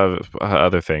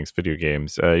 Other things, video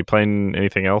games. You playing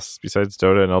anything else besides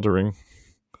Dota and Elden Ring?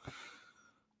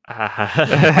 I'm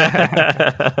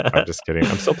just kidding.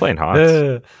 I'm still playing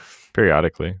HOTS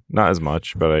periodically, not as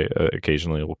much, but I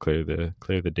occasionally will clear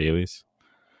the dailies.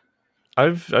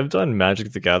 I've done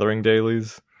Magic the Gathering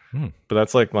dailies, but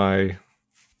that's like my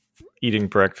eating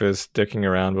breakfast, dicking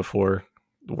around before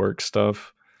work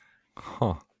stuff.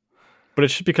 Huh. But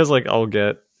it's just because like I'll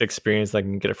get experience, I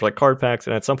can get it for like card packs,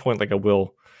 and at some point like I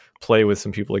will play with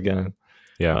some people again.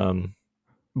 Yeah.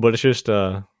 But it's just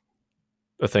a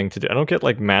thing to do. I don't get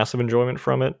like massive enjoyment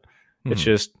from it. It's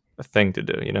just a thing to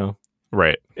do, you know?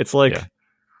 Right. It's like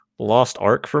Lost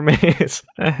Ark for me.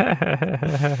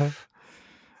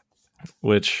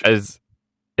 which Is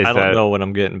I don't that know when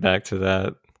I'm getting back to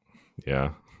that.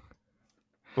 yeah.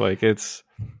 Like it's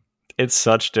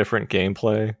such different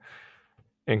gameplay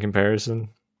in comparison.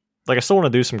 Like I still want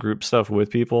to do some group stuff with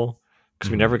people because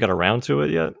we Mhm. never got around to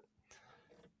it yet.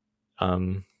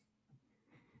 But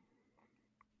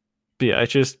yeah,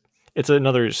 it's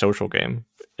another social game.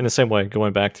 In the same way,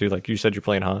 going back to like you said, you're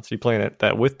playing HOTS. You playing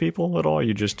that with people at all? Are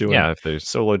you just doing Yeah,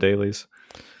 solo dailies?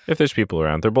 if there's people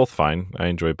around, they're both fine. I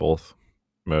enjoy both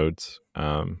modes.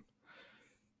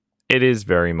 It is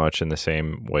very much in the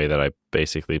same way that I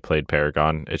basically played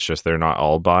Paragon. It's just they're not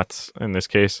all bots in this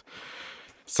case.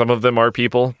 Some of them are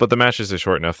people, but the matches are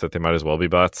short enough that they might as well be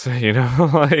bots, you know?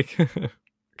 Like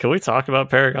Can we talk about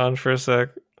Paragon for a sec?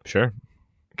 sure.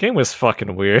 Game was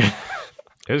fucking weird.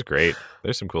 It was great.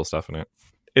 There's some cool stuff in it.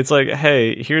 It's like,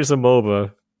 hey, here's a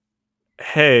MOBA.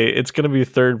 Hey, it's gonna be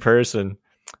third person.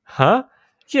 Huh?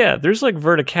 Yeah, there's like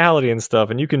verticality and stuff,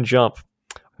 and you can jump.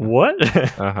 What?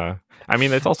 Uh-huh. I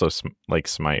mean, it's also like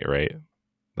Smite, right?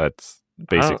 That's I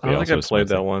basically don't think I also played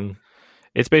Smite's that one.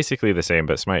 It's basically the same,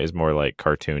 but Smite is more like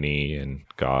cartoony and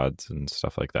gods and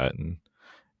stuff like that. And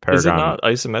Is it Paragon, not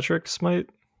isometric Smite?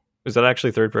 Is that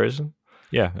actually third person?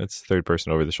 yeah, it's third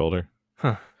person over the shoulder.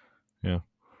 Huh. Yeah.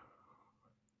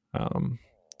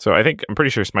 So I'm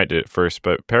pretty sure Smite did it first,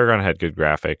 but Paragon had good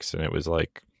graphics, and it was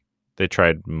like they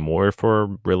tried more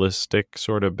for realistic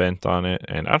sort of bent on it.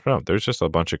 And I don't know, there's just a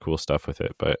bunch of cool stuff with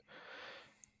it, but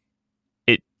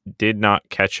it did not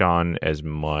catch on as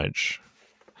much.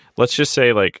 Let's just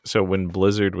say, like, so when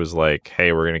Blizzard was like,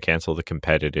 hey, we're going to cancel the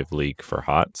competitive league for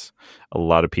HOTS, a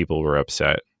lot of people were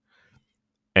upset.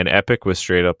 And Epic was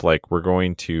straight up like, we're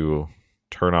going to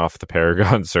turn off the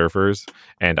Paragon servers,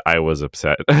 and I was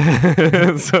upset.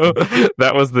 So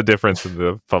that was the difference in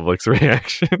the public's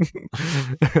reaction.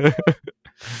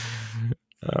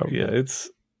 Yeah,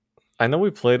 I know we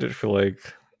played it for like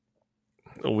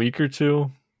a week or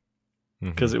two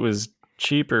because it was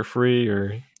cheap or free,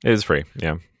 or it is free.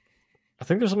 Yeah. I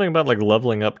think there's something about like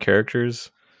leveling up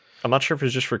characters. I'm not sure if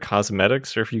it's just for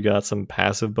cosmetics or if you got some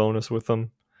passive bonus with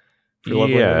them for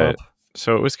leveling them up.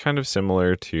 So it was kind of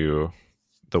similar to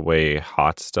the way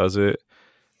HOTS does it,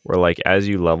 where like as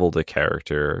you leveled a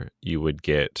character, you would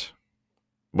get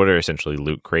what are essentially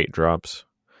loot crate drops.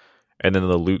 And then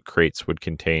the loot crates would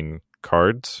contain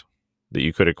cards that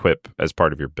you could equip as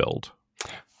part of your build.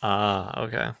 Ah,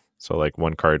 okay. So like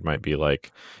one card might be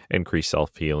like increase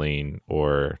self-healing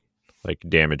or like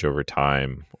damage over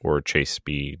time or chase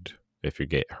speed if you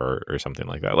get hurt or something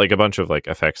like that. Like a bunch of like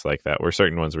effects like that, where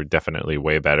certain ones were definitely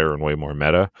way better and way more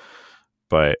meta.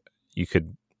 But you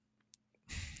could,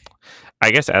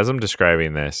 I guess as I'm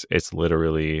describing this, it's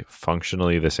literally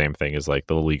functionally the same thing as like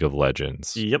the League of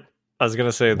Legends. Yep. I was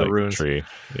gonna say the like, runes tree.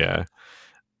 Yeah.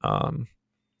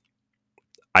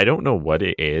 I don't know what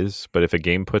it is, but if a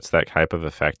game puts that type of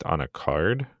effect on a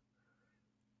card,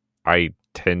 I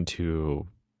tend to,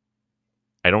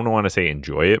 I don't want to say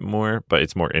enjoy it more, but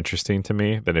it's more interesting to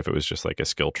me than if it was just like a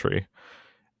skill tree.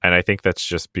 And I think that's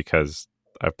just because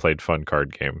I've played fun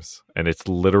card games, and it's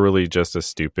literally just a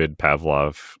stupid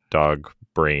Pavlov dog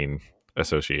brain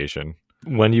association.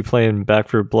 When you playing Back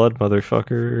for Blood,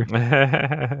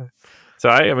 motherfucker? So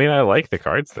I mean, I like the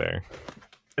cards there.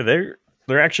 They're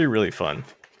actually really fun.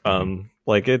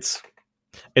 Like it's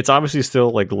obviously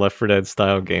still like Left 4 Dead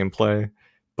style gameplay,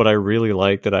 but I really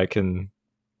like that I can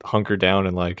hunker down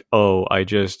and like, oh, I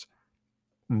just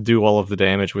do all of the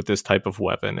damage with this type of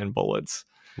weapon and bullets.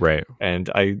 Right. And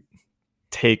I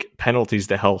take penalties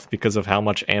to health because of how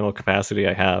much ammo capacity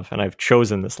I have, and I've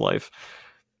chosen this life.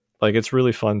 Like it's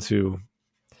really fun to,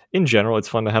 in general, it's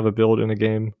fun to have a build in a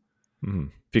game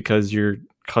because you're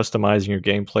customizing your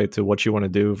gameplay to what you want to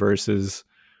do versus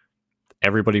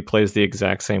everybody plays the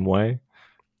exact same way.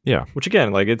 Yeah. Which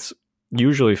again, like it's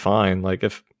usually fine. Like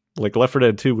if like Left 4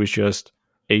 Dead 2 was just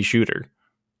a shooter.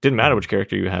 Didn't matter which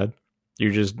character you had.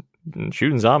 You're just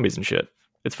shooting zombies and shit.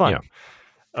 It's fun.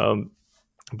 Yeah.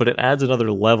 But it adds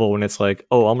another level when it's like,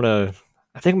 oh, I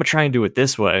think I'm gonna try and do it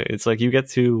this way. It's like you get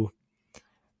to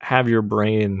have your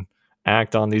brain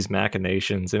act on these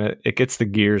machinations, and it gets the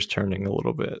gears turning a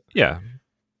little bit. Yeah.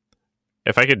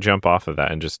 If I could jump off of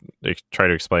that and just try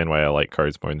to explain why I like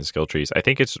cards more than the skill trees, I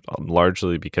think it's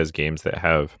largely because games that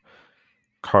have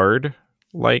card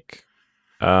like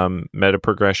meta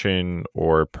progression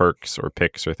or perks or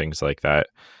picks or things like that,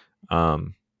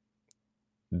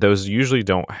 those usually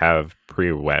don't have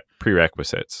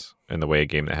prerequisites in the way a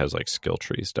game that has like skill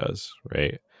trees does,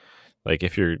 right? Like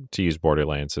if you're to use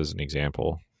Borderlands as an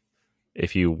example,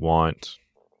 if you want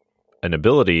an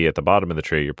ability at the bottom of the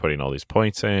tree, you're putting all these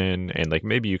points in, and like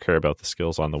maybe you care about the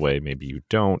skills on the way, maybe you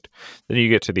don't. Then you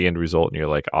get to the end result and you're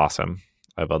like, awesome,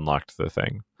 I've unlocked the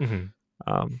thing.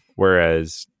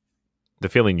 Whereas the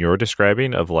feeling you're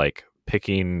describing of like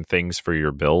picking things for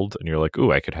your build and you're like,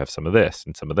 ooh, I could have some of this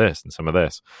and some of this and some of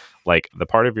this, like the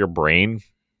part of your brain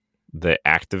that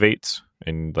activates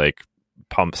and like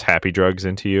pumps happy drugs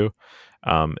into you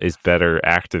is better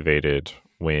activated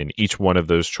when each one of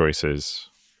those choices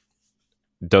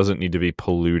doesn't need to be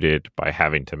polluted by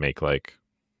having to make like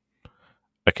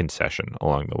a concession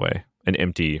along the way, an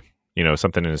empty,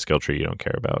 something in a skill tree you don't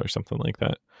care about or something like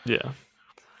that. Yeah.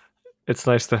 It's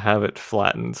nice to have it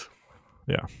flattened.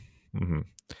 Yeah.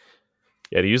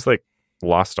 Yeah, to use like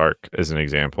Lost Ark as an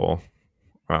example,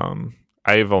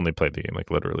 I've only played the game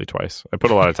like literally twice. I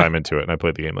put a lot of time into it and I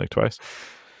played the game like twice.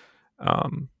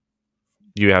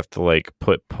 You have to like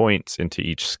put points into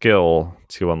each skill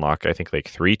to unlock, I think like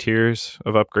 3 tiers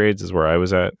of upgrades is where I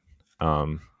was at.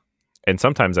 And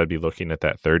sometimes I'd be looking at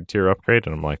that 3rd tier upgrade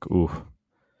and I'm like, ooh,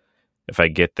 if I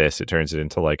get this, it turns it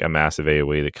into like a massive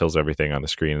AoE that kills everything on the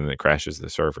screen and it crashes the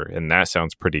server. And that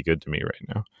sounds pretty good to me right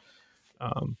now.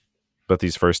 But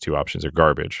these first 2 options are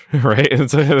garbage, right? And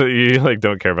so you like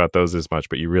don't care about those as much,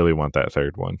 but you really want that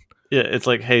 3rd one. Yeah, it's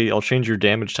like, hey, I'll change your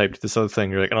damage type to this other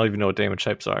thing. You're like, I don't even know what damage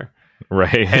types are.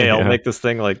 Right. Hey, I'll make this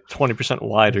thing like 20%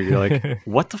 wider. You're like,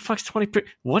 what the fuck's 20%?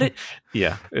 What it?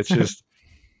 Yeah, it's just,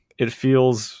 it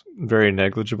feels very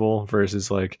negligible versus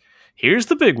like, here's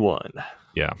the big one.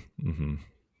 Yeah.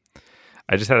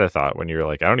 I just had a thought when you're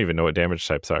like, I don't even know what damage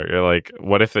types are. You're like,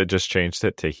 what if it just changed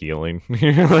it to healing?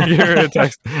 You're like,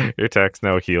 your attacks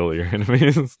now heal your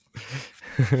enemies.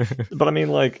 But I mean,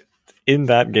 like, in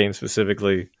that game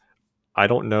specifically, I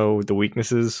don't know the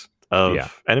weaknesses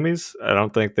of enemies. I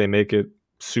don't think they make it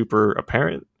super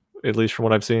apparent, at least from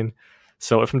what I've seen.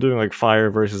 So if I'm doing like fire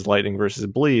versus lightning versus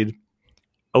bleed,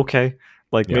 okay,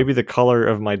 like maybe the color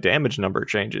of my damage number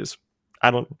changes.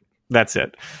 That's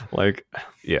it. Like,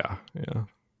 yeah.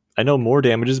 I know more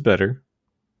damage is better,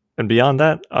 and beyond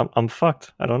that, I'm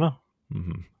fucked. I don't know.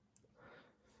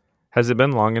 Has it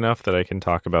been long enough that I can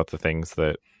talk about the things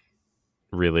that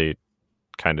really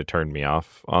kind of turned me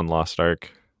off on Lost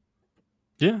Ark?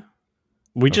 Yeah.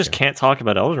 We just can't talk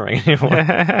about Elden Ring anymore.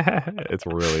 It's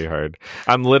really hard.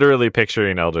 I'm literally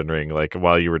picturing Elden Ring, like,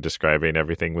 while you were describing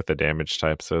everything with the damage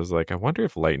types. So I was like, I wonder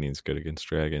if lightning's good against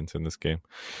dragons in this game.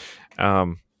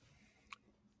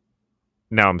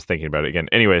 Now I'm thinking about it again.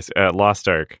 Anyways, Lost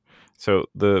Ark. So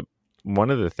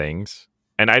one of the things,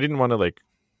 and I didn't want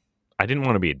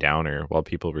to be a downer while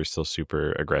people were still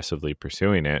super aggressively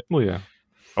pursuing it. Well, yeah.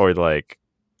 Or like,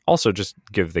 also just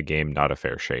give the game not a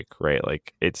fair shake, right?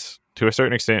 Like, it's to a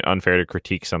certain extent unfair to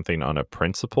critique something on a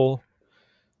principle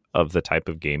of the type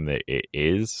of game that it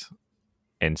is,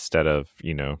 instead of,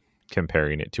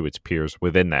 comparing it to its peers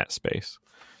within that space.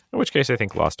 In which case, I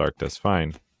think Lost Ark does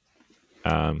fine.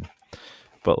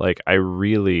 But like, I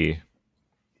really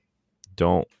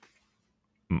don't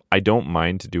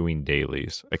mind doing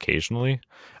dailies occasionally.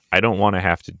 I don't want to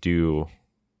have to do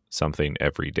something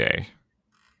every day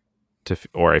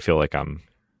or I feel like I'm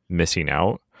missing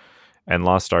out. And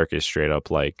Lost Ark is straight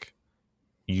up like,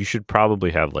 you should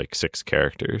probably have like 6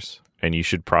 characters and you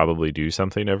should probably do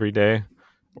something every day,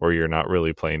 or you're not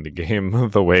really playing the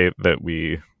game the way that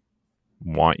we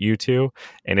want you to.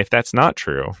 And if that's not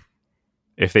true,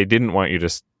 if they didn't want you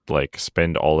to like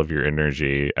spend all of your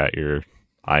energy at your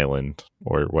island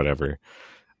or whatever,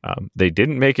 they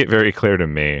didn't make it very clear to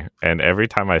me. And every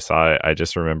time I saw it, I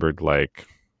just remembered like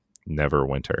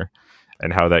Neverwinter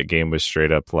and how that game was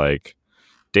straight up like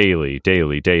daily.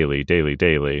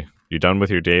 You're done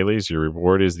with your dailies, your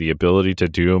reward is the ability to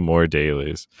do more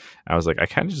dailies. I was like, I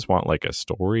kind of just want like a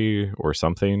story or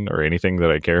something or anything that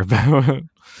I care about.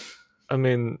 I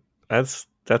mean, that's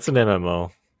an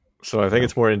MMO. So I think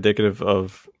it's more indicative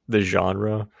of the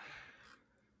genre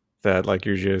that like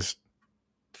you're just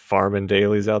farming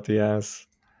dailies out the ass.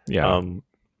 Yeah.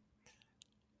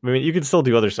 I mean, you can still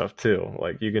do other stuff too.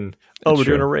 Like you can, we're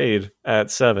doing a raid at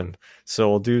 7.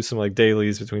 So I'll do some like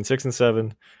dailies between 6 and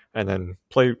 7 and then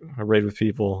play a raid with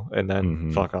people and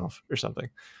then fuck off or something.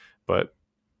 But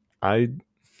I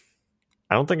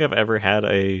don't think I've ever had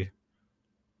a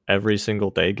every single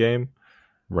day game.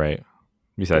 Right.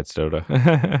 Besides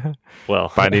Dota.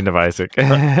 Well, Binding of Isaac.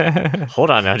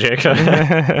 Hold on now, Jake.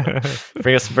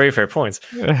 Bring us some very fair points.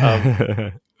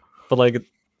 But like,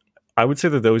 I would say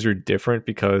that those are different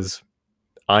because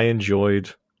I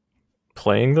enjoyed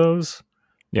playing those.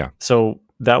 Yeah. So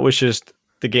that was just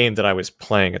the game that I was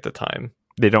playing at the time.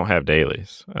 They don't have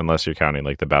dailies unless you're counting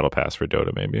like the battle pass for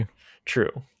Dota, maybe.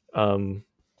 True.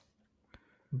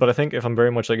 But I think if I'm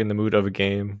very much like in the mood of a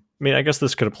game, I mean, I guess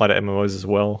this could apply to MMOs as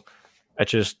well.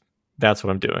 That's what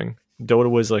I'm doing. Dota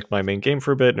was like my main game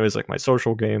for a bit, and it was like my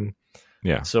social game.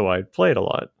 Yeah. So I played a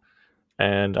lot,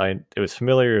 and it was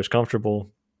familiar, it was comfortable.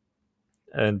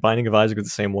 And Binding of Isaac was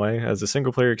the same way as a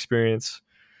single player experience.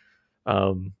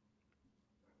 I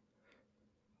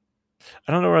don't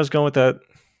know where I was going with that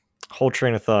whole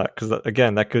train of thought, because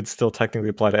again, that could still technically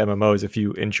apply to MMOs if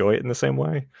you enjoy it in the same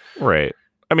way. Right.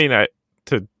 I mean,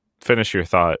 to finish your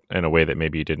thought in a way that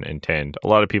maybe you didn't intend, a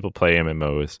lot of people play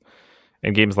MMOs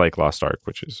and games like Lost Ark,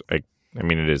 which is, I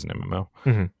mean, it is an MMO.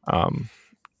 Mm-hmm.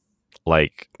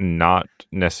 Like, not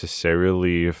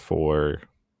necessarily for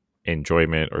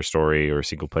enjoyment or story or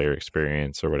single player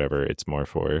experience or whatever. It's more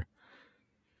for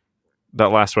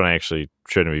that last one. I actually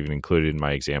shouldn't have even included in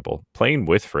my example. Playing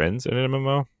with friends in an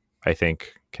MMO, I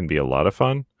think, can be a lot of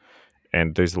fun.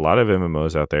 And there's a lot of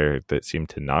MMOs out there that seem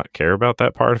to not care about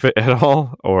that part of it at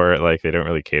all, or like they don't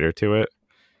really cater to it.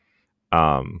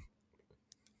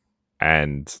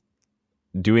 And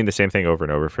doing the same thing over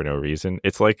and over for no reason.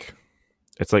 It's like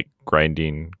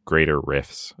grinding greater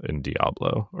rifts in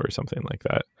Diablo or something like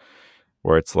that,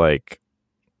 where it's like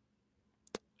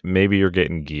maybe you're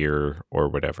getting gear or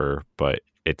whatever, but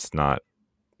it's not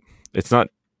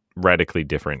radically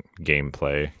different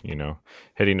gameplay. You know,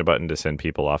 hitting a button to send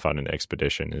people off on an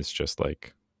expedition is just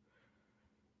like,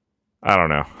 I don't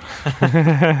know.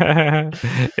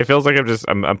 It feels like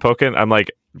I'm poking, I'm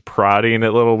like prodding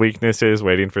at little weaknesses,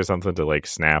 waiting for something to like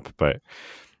snap, but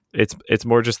it's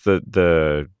more just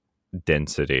the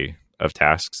density of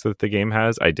tasks that the game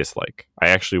has. I dislike. I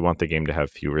actually want the game to have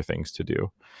fewer things to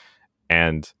do.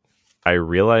 And I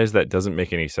realize that doesn't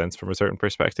make any sense from a certain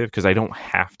perspective, because I don't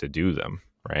have to do them,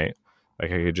 right?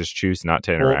 Like, I could just choose not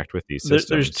to interact with these systems.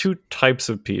 There's two types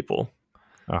of people.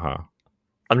 Uh-huh.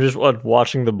 I'm just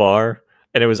watching the bar,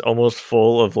 and it was almost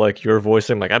full of like your voice.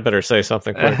 I'm like, I better say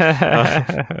something quick.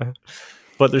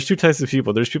 But there's two types of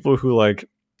people. There's people who like,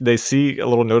 they see a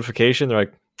little notification, they're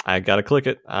like, I gotta click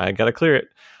it, I gotta clear it.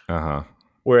 Uh-huh.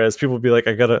 Whereas people would be like,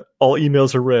 all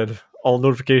emails are read, all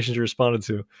notifications are responded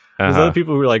to. There's other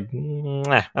people who are like,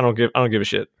 nah, I don't give a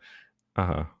shit.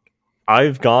 Uh-huh.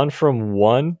 I've gone from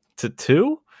 1 to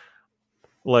 2.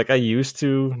 Like, I used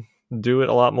to do it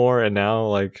a lot more, and now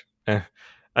like,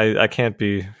 I can't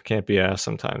be asked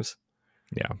sometimes.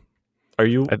 Yeah. Are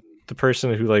you the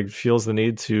person who like feels the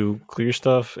need to clear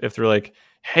stuff if they're like,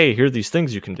 hey, here are these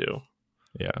things you can do?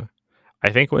 Yeah. I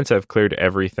think once I've cleared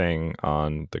everything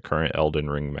on the current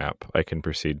Elden Ring map, I can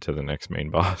proceed to the next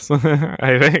main boss.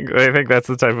 I think that's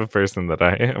the type of person that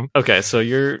I am. Okay, so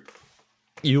you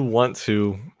want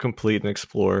to complete and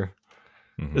explore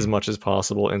as much as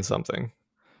possible in something.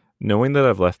 Knowing that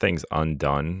I've left things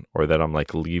undone, or that I'm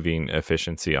like leaving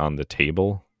efficiency on the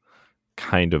table,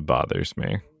 kind of bothers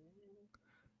me.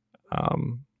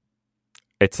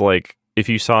 It's like if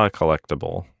you saw a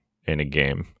collectible in a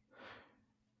game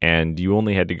and you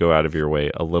only had to go out of your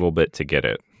way a little bit to get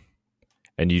it,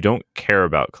 and you don't care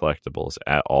about collectibles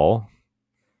at all,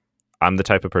 I'm the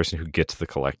type of person who gets the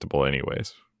collectible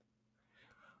anyways.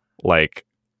 Like,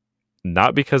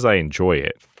 not because I enjoy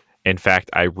it. In fact,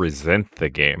 I resent the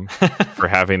game for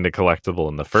having the collectible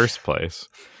in the first place.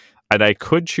 And I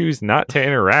could choose not to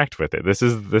interact with it. This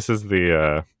is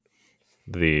the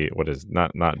what is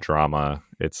not drama.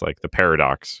 It's like the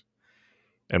paradox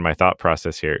in my thought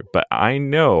process here. But I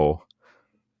know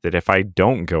that if I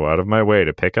don't go out of my way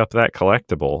to pick up that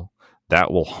collectible,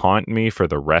 that will haunt me for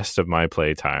the rest of my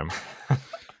playtime.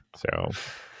 So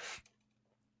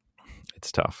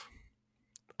it's tough.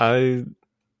 I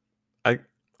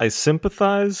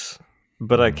sympathize,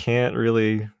 but I can't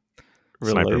really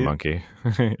relate. Sniper monkey.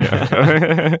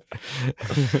 I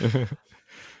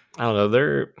don't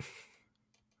know.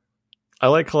 I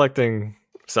like collecting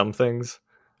some things.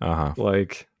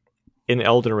 Like in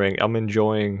Elden Ring, I'm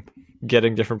enjoying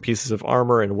getting different pieces of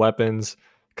armor and weapons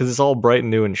because it's all bright and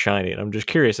new and shiny, and I'm just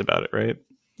curious about it, right?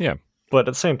 Yeah. But at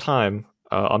the same time,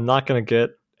 I'm not going to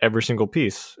get every single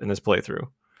piece in this playthrough,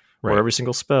 or every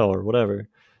single spell or whatever.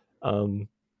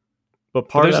 But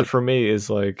part of that for me is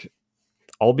like,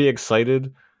 I'll be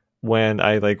excited when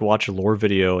I like watch a lore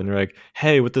video and they're like,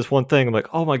 hey, with this one thing, I'm like,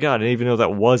 oh my God, I didn't even know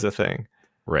that was a thing.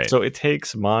 Right. So it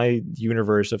takes my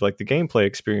universe of like the gameplay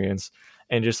experience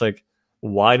and just like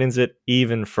widens it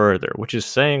even further, which is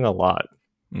saying a lot.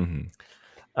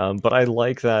 But I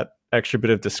like that extra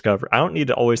bit of discovery. I don't need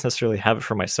to always necessarily have it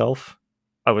for myself.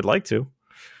 I would like to.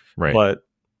 Right. But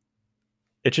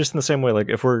it's just in the same way, like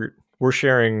if we're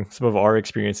sharing some of our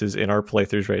experiences in our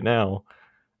playthroughs right now,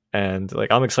 and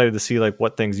like I'm excited to see like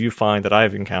what things you find that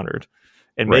I've encountered,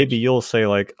 And Right. maybe you'll say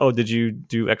like, oh, did you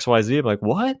do XYZ? I'm like,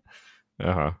 what?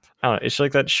 Uh-huh. I don't know. It's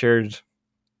like that shared.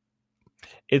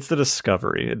 It's the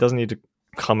discovery. It doesn't need to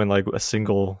come in like a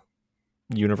single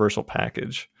universal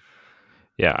package.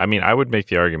 Yeah, I mean, I would make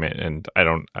the argument, and I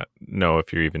don't know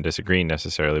if you're even disagreeing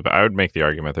necessarily, but I would make the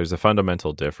argument there's a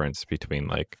fundamental difference between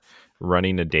like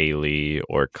running a daily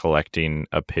or collecting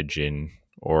a pigeon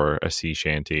or a sea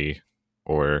shanty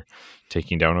or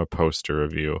taking down a poster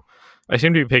review. I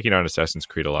seem to be picking on Assassin's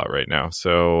Creed a lot right now.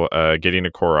 So getting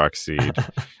a Korok seed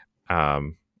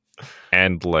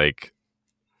and like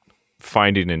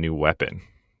finding a new weapon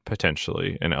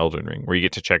potentially in Elden Ring, where you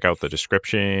get to check out the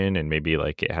description and maybe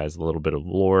like it has a little bit of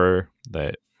lore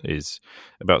that is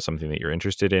about something that you're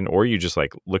interested in, or you just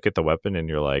like look at the weapon and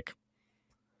you're like,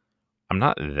 I'm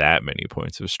not that many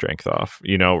points of strength off,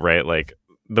 right? Like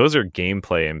those are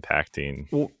gameplay impacting.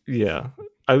 Well, yeah.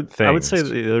 I would say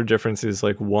the other difference is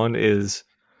like one is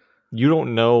you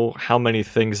don't know how many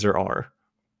things there are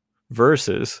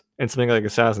versus in something like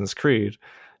Assassin's Creed,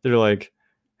 they're like,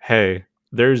 hey,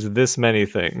 there's this many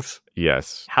things.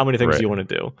 Yes. How many things right. do you want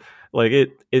to do? Like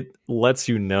it lets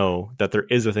you know that there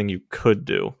is a thing you could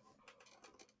do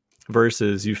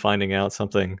versus you finding out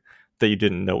something that you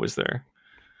didn't know was there.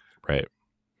 Right.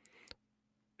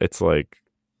 It's like,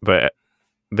 but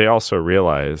they also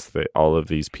realize that all of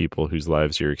these people whose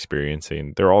lives you're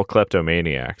experiencing, they're all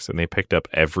kleptomaniacs, and they picked up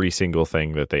every single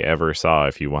thing that they ever saw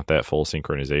if you want that full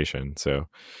synchronization. So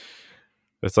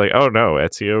it's like, oh no,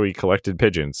 Ezio, he collected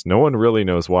pigeons. No one really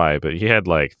knows why, but he had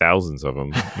like thousands of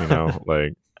them,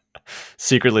 like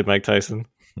secretly Mike Tyson.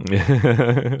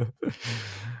 But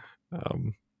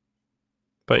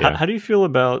yeah. How do you feel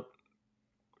about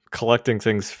collecting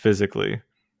things physically?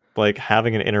 Like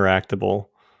having an interactable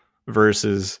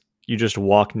versus you just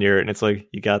walk near it and it's like,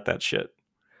 you got that shit.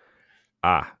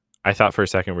 I thought for a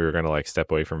second we were going to like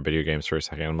step away from video games for a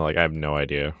second. I'm like, I have no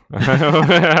idea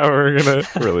how we're going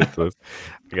to relate to this.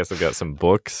 I guess I've got some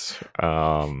books.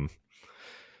 My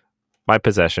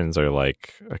possessions are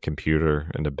like a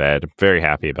computer and a bed. I'm very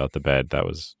happy about the bed. That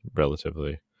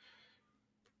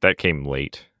came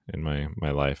late in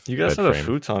my life. You guys had a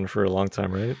futon for a long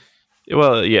time, right?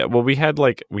 Well, yeah. Well, we had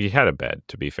a bed,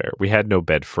 to be fair. We had no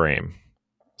bed frame.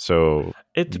 So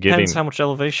it depends how much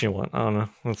elevation you want. I don't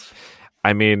know.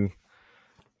 I mean,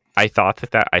 I thought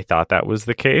that was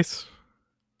the case,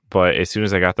 but as soon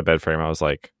as I got the bed frame, I was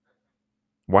like,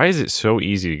 why is it so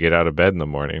easy to get out of bed in the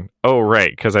morning? Oh, right,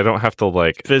 because I don't have to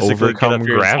like physically overcome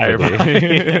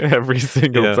gravity every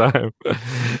single time.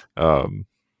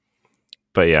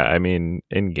 But yeah, I mean,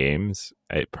 in games,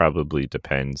 it probably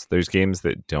depends. There's games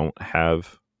that don't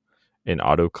have an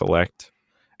auto collect,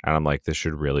 and I'm like, this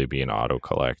should really be an auto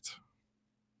collect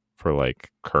for like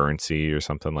currency or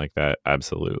something like that.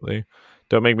 Absolutely.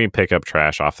 Don't make me pick up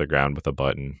trash off the ground with a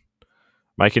button.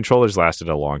 My controller's lasted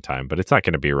a long time, but it's not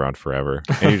going to be around forever.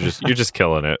 And you're just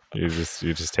killing it. You're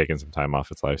just taking some time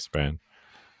off its lifespan.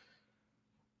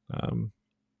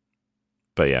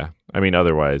 But yeah, I mean,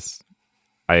 otherwise,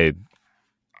 I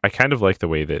kind of like the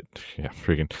way that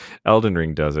freaking Elden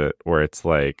Ring does it, where it's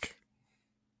like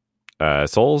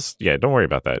souls. Yeah, don't worry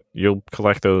about that. You'll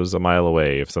collect those a mile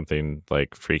away if something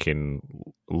like freaking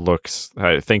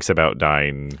thinks about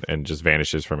dying and just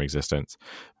vanishes from existence.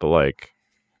 But like,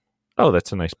 oh,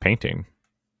 that's a nice painting.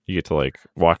 You get to like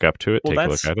walk up to it, take a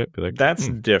look at it, be like, that's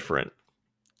different,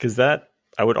 because that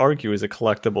I would argue is a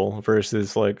collectible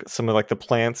versus like some of like the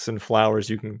plants and flowers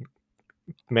you can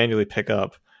manually pick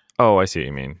up. Oh, I see what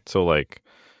you mean. So like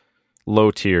low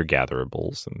tier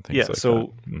gatherables and things like that.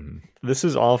 So this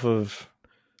is off of,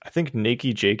 I think,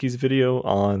 Nakey Jakey's video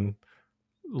on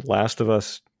Last of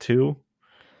Us 2.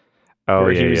 Oh,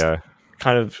 yeah.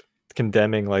 Kind of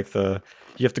condemning like you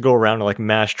have to go around and like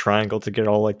mash triangle to get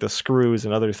all like the screws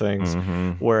and other things.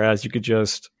 Whereas you could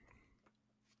just,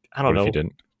 I don't know. If you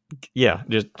didn't. Yeah,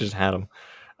 just had them.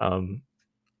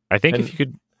 I think if you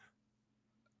could,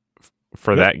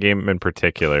 for that game in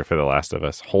particular, for The Last of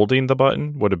Us, holding the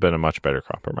button would have been a much better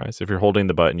compromise. If you're holding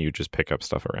the button, you just pick up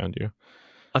stuff around you.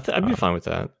 I'd be fine with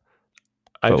that.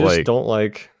 I just don't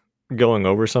like going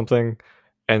over something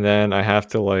and then I have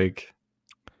to like,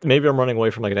 maybe I'm running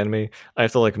away from like an enemy. I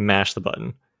have to like mash the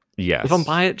button. Yes. If I'm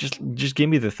by it, just give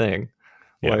me the thing.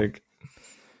 Yeah. Like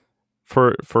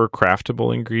for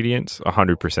craftable ingredients,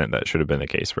 100% that should have been the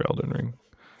case for Elden Ring,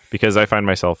 because I find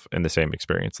myself in the same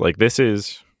experience. Like this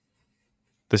is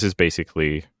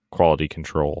basically quality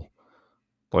control,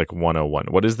 like 101.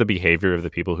 What is the behavior of the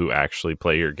people who actually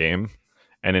play your game?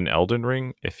 And in Elden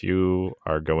Ring, if you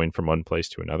are going from one place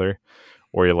to another,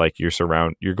 or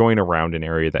you're going around an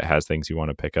area that has things you want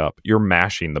to pick up, you're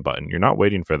mashing the button. You're not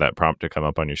waiting for that prompt to come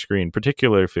up on your screen,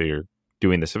 particularly if you're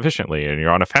doing this efficiently and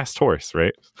you're on a fast horse,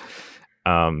 right?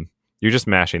 You're just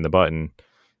mashing the button,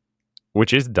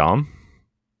 which is dumb,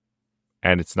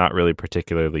 and it's not really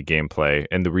particularly gameplay.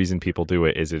 And the reason people do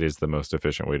it is the most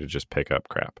efficient way to just pick up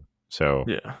crap. So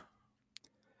Yeah.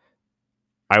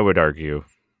 I would argue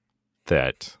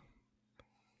that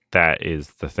is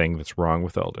the thing that's wrong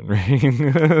with Elden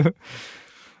Ring.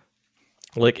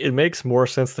 Like, it makes more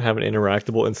sense to have an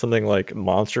interactable in something like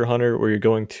Monster Hunter, where you're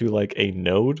going to like a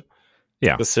node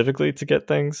specifically to get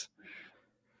things.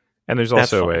 And there's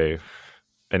also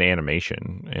an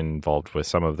animation involved with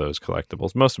some of those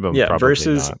collectibles. Most of them, probably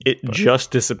versus not, it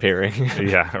just disappearing.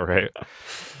 Yeah, right.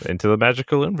 Into the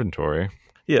magical inventory.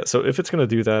 Yeah, so if it's going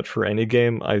to do that for any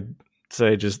game, I'd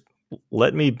say just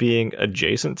let me being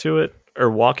adjacent to it or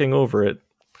walking over it.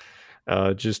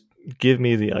 Just give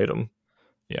me the item.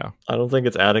 Yeah. I don't think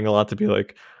it's adding a lot to be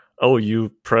like, oh, you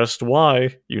pressed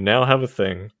Y, you now have a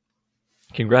thing.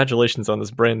 Congratulations on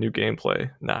this brand new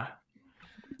gameplay. Nah.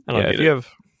 I don't need it.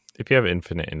 If you have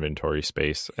infinite inventory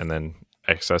space and then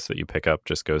excess that you pick up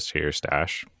just goes to your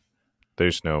stash,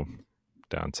 there's no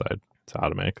downside to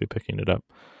automatically picking it up.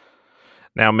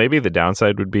 Now, maybe the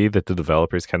downside would be that the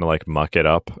developers kind of like muck it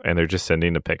up and they're just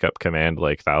sending a pickup command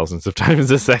like thousands of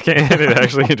times a second, and it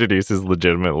actually introduces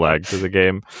legitimate lag to the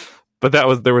game. But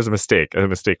there was a mistake. A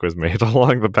mistake was made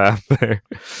along the path there.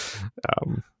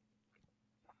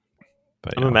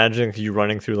 But I'm imagining you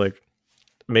running through like,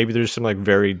 maybe there's some like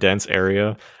very dense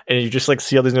area and you just like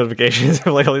see all these notifications of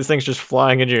like all these things just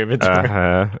flying into your inventory.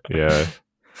 Yeah.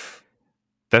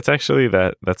 That's actually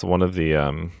that's one of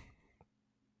the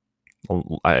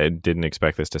I didn't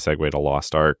expect this to segue to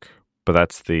Lost Ark, but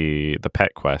that's the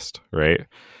pet quest, right?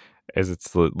 As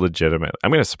it's legitimate.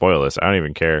 I'm going to spoil this. I don't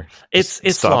even care. It's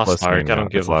Lost Ark. I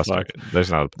don't give a fuck.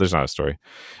 There's not a story.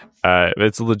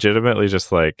 It's legitimately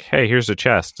just like, hey, here's a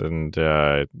chest, and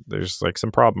there's like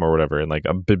some problem or whatever, and like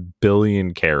a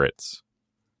billion carrots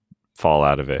fall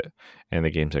out of it, and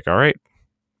the game's like, all right,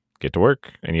 get to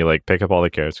work, and you like pick up all the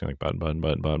carrots, and you're like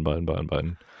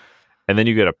button, and then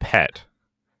you get a pet,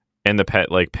 and the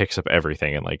pet like picks up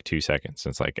everything in like 2 seconds.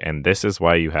 And it's like, and this is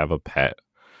why you have a pet.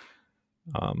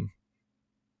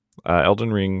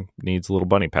 Elden Ring needs a little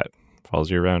bunny pet. Follows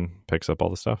you around, picks up all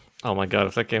the stuff. Oh my god,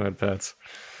 if that game had pets.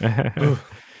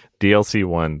 DLC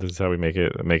 1, this is how we make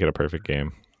it a perfect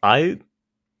game. I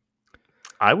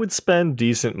would spend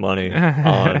decent money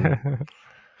on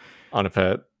a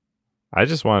pet. I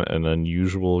just want an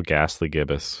unusual ghastly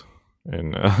gibbous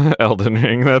in Elden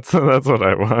Ring. That's what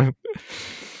I want.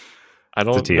 I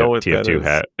don't know what that TF2 is.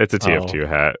 hat. It's a TF2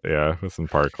 hat, yeah, with some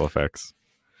particle effects.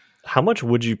 How much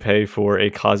would you pay for a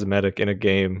cosmetic in a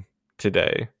game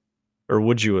today? Or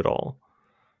would you at all?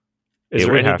 Is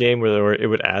there any game where it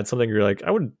would add something you're like,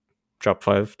 I would drop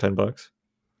 $5-10?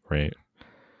 Right.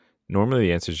 Normally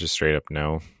the answer is just straight up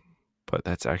no, but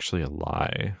that's actually a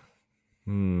lie.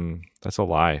 That's a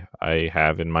lie. I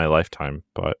have in my lifetime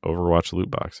bought Overwatch loot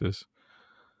boxes.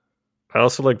 I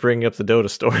also like bringing up the Dota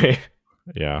story.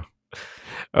 Yeah.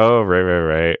 Oh,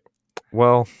 right.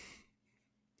 Well,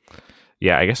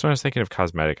 yeah, I guess when I was thinking of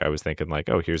cosmetic, I was thinking like,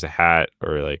 oh, here's a hat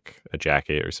or like a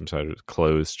jacket or some sort of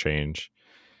clothes change.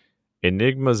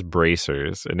 Enigma's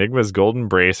golden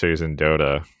bracers in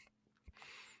Dota,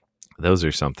 those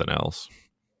are something else.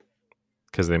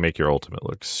 Because they make your ultimate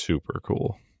look super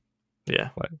cool. Yeah.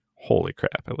 Like, holy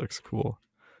crap, it looks cool.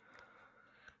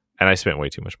 And I spent way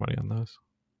too much money on those.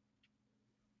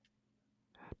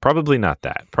 Probably not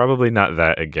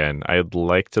that again. I'd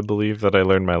like to believe that I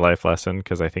learned my life lesson,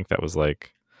 because I think that was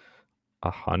like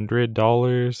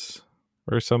 $100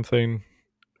 or something.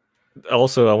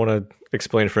 Also, I want to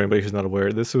explain for anybody who's not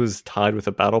aware, this was tied with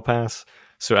a battle pass.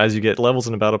 So as you get levels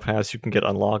in a battle pass, you can get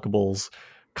unlockables,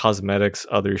 cosmetics,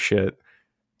 other shit.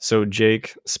 So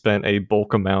Jake spent a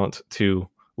bulk amount to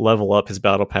level up his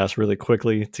battle pass really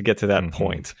quickly to get to that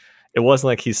point. It wasn't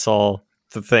like he saw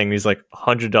the thing. He's like,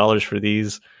 $100 for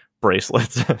these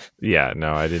bracelets. Yeah,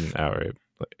 no, I didn't outright.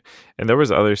 And there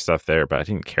was other stuff there, but I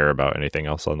didn't care about anything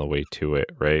else on the way to it,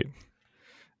 right?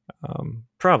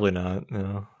 Probably not,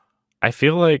 no. I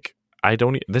feel like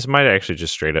this might actually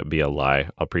just straight up be a lie.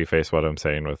 I'll preface what I'm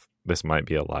saying with this might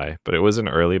be a lie, but it was an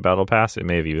early battle pass. It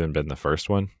may have even been the first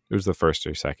one. It was the first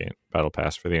or second battle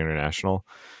pass for the international.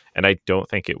 And I don't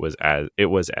think it was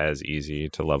as easy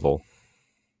to level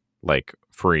like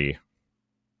free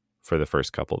for the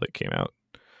first couple that came out.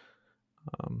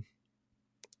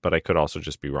 But I could also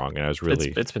just be wrong, and I was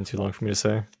really it's been too long for me to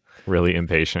say. Really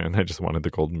impatient, and I just wanted the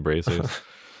golden braces.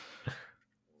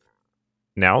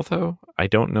 Now, though, I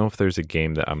don't know if there's a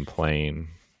game that I'm playing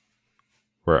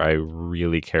where I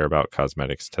really care about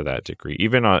cosmetics to that degree.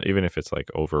 Even if it's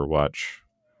like Overwatch,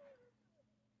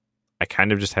 I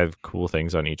kind of just have cool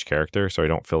things on each character, so I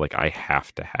don't feel like I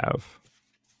have to have.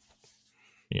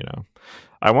 You know,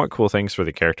 I want cool things for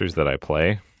the characters that I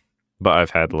play, but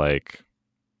I've had like,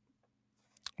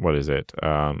 what is it?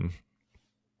 The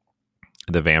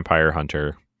Vampire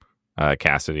Hunter,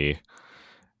 Cassidy,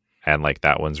 and like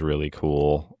that one's really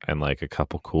cool, and like a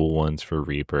couple cool ones for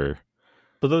Reaper.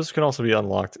 But those can also be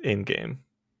unlocked in game.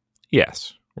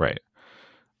 Yes, right.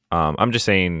 I'm just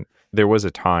saying there was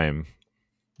a time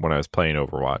when I was playing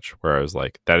Overwatch where I was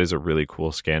like, that is a really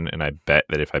cool skin, and I bet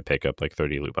that if I pick up like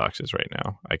 30 loot boxes right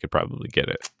now, I could probably get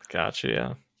it. Gotcha,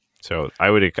 yeah. So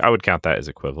I would count that as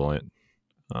equivalent,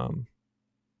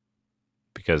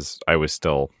 because I was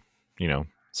still,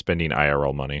 spending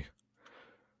IRL money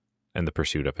in the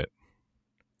pursuit of it.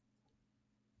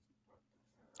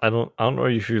 I don't know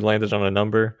if you landed on a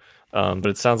number, but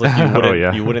it sounds like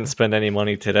you wouldn't spend any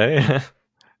money today.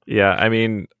 Yeah, I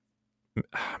mean,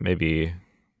 maybe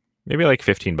like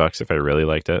 $15 if I really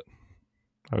liked it,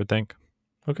 I would think.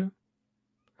 Okay.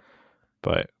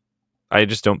 But I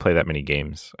just don't play that many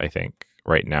games, I think,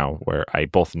 right now where I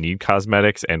both need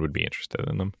cosmetics and would be interested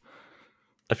in them.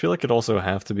 I feel like it'd also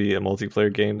have to be a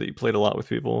multiplayer game that you played a lot with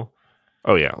people.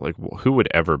 Oh yeah, like who would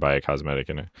ever buy a cosmetic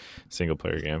in a single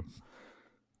player game?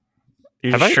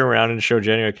 You just turn around and show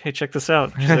Jenny, like, hey, check this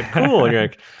out. She's like, cool. And you're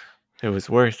like, it was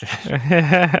worth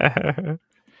it.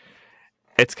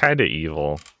 It's kind of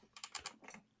evil.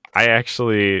 I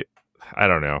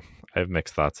don't know. I have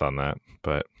mixed thoughts on that,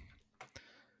 but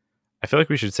I feel like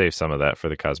we should save some of that for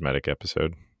the cosmetic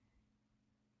episode,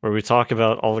 where we talk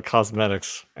about all the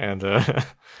cosmetics. And I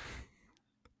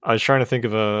was trying to think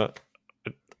of a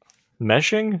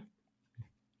meshing.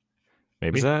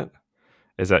 Maybe is that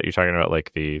you're talking about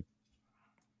like the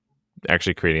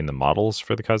actually creating the models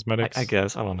for the cosmetics? I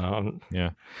guess. I don't know. Yeah,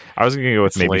 I was gonna go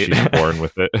with maybe late. She's born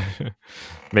with it.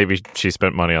 Maybe she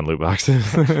spent money on loot boxes.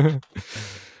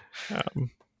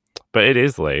 But it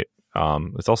is late.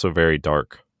 It's also very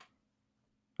dark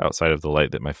outside of the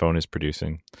light that my phone is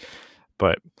producing.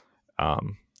 But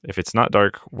if it's not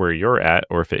dark where you're at,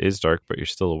 or if it is dark but you're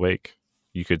still awake,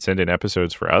 you could send in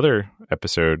episodes for other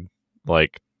episode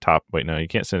like top. Wait, no, you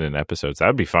can't send in episodes. That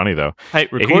would be funny though. Hey,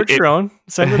 record your own.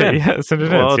 Send it in. Yeah, send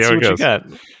it in. Well, see let's how see it what goes.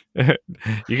 you got.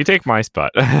 You can take my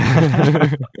spot.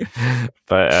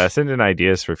 But send in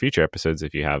ideas for future episodes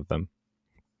if you have them,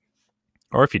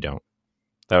 or if you don't.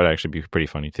 That would actually be pretty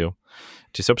funny too.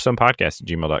 To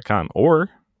soapstonepodcast@gmail.com, or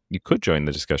you could join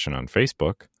the discussion on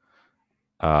Facebook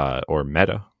or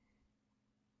Meta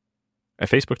at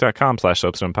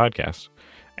facebook.com/soapstonepodcast.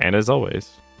 And as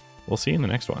always, we'll see you in the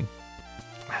next one.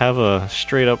 Have a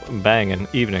straight up banging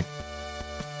evening.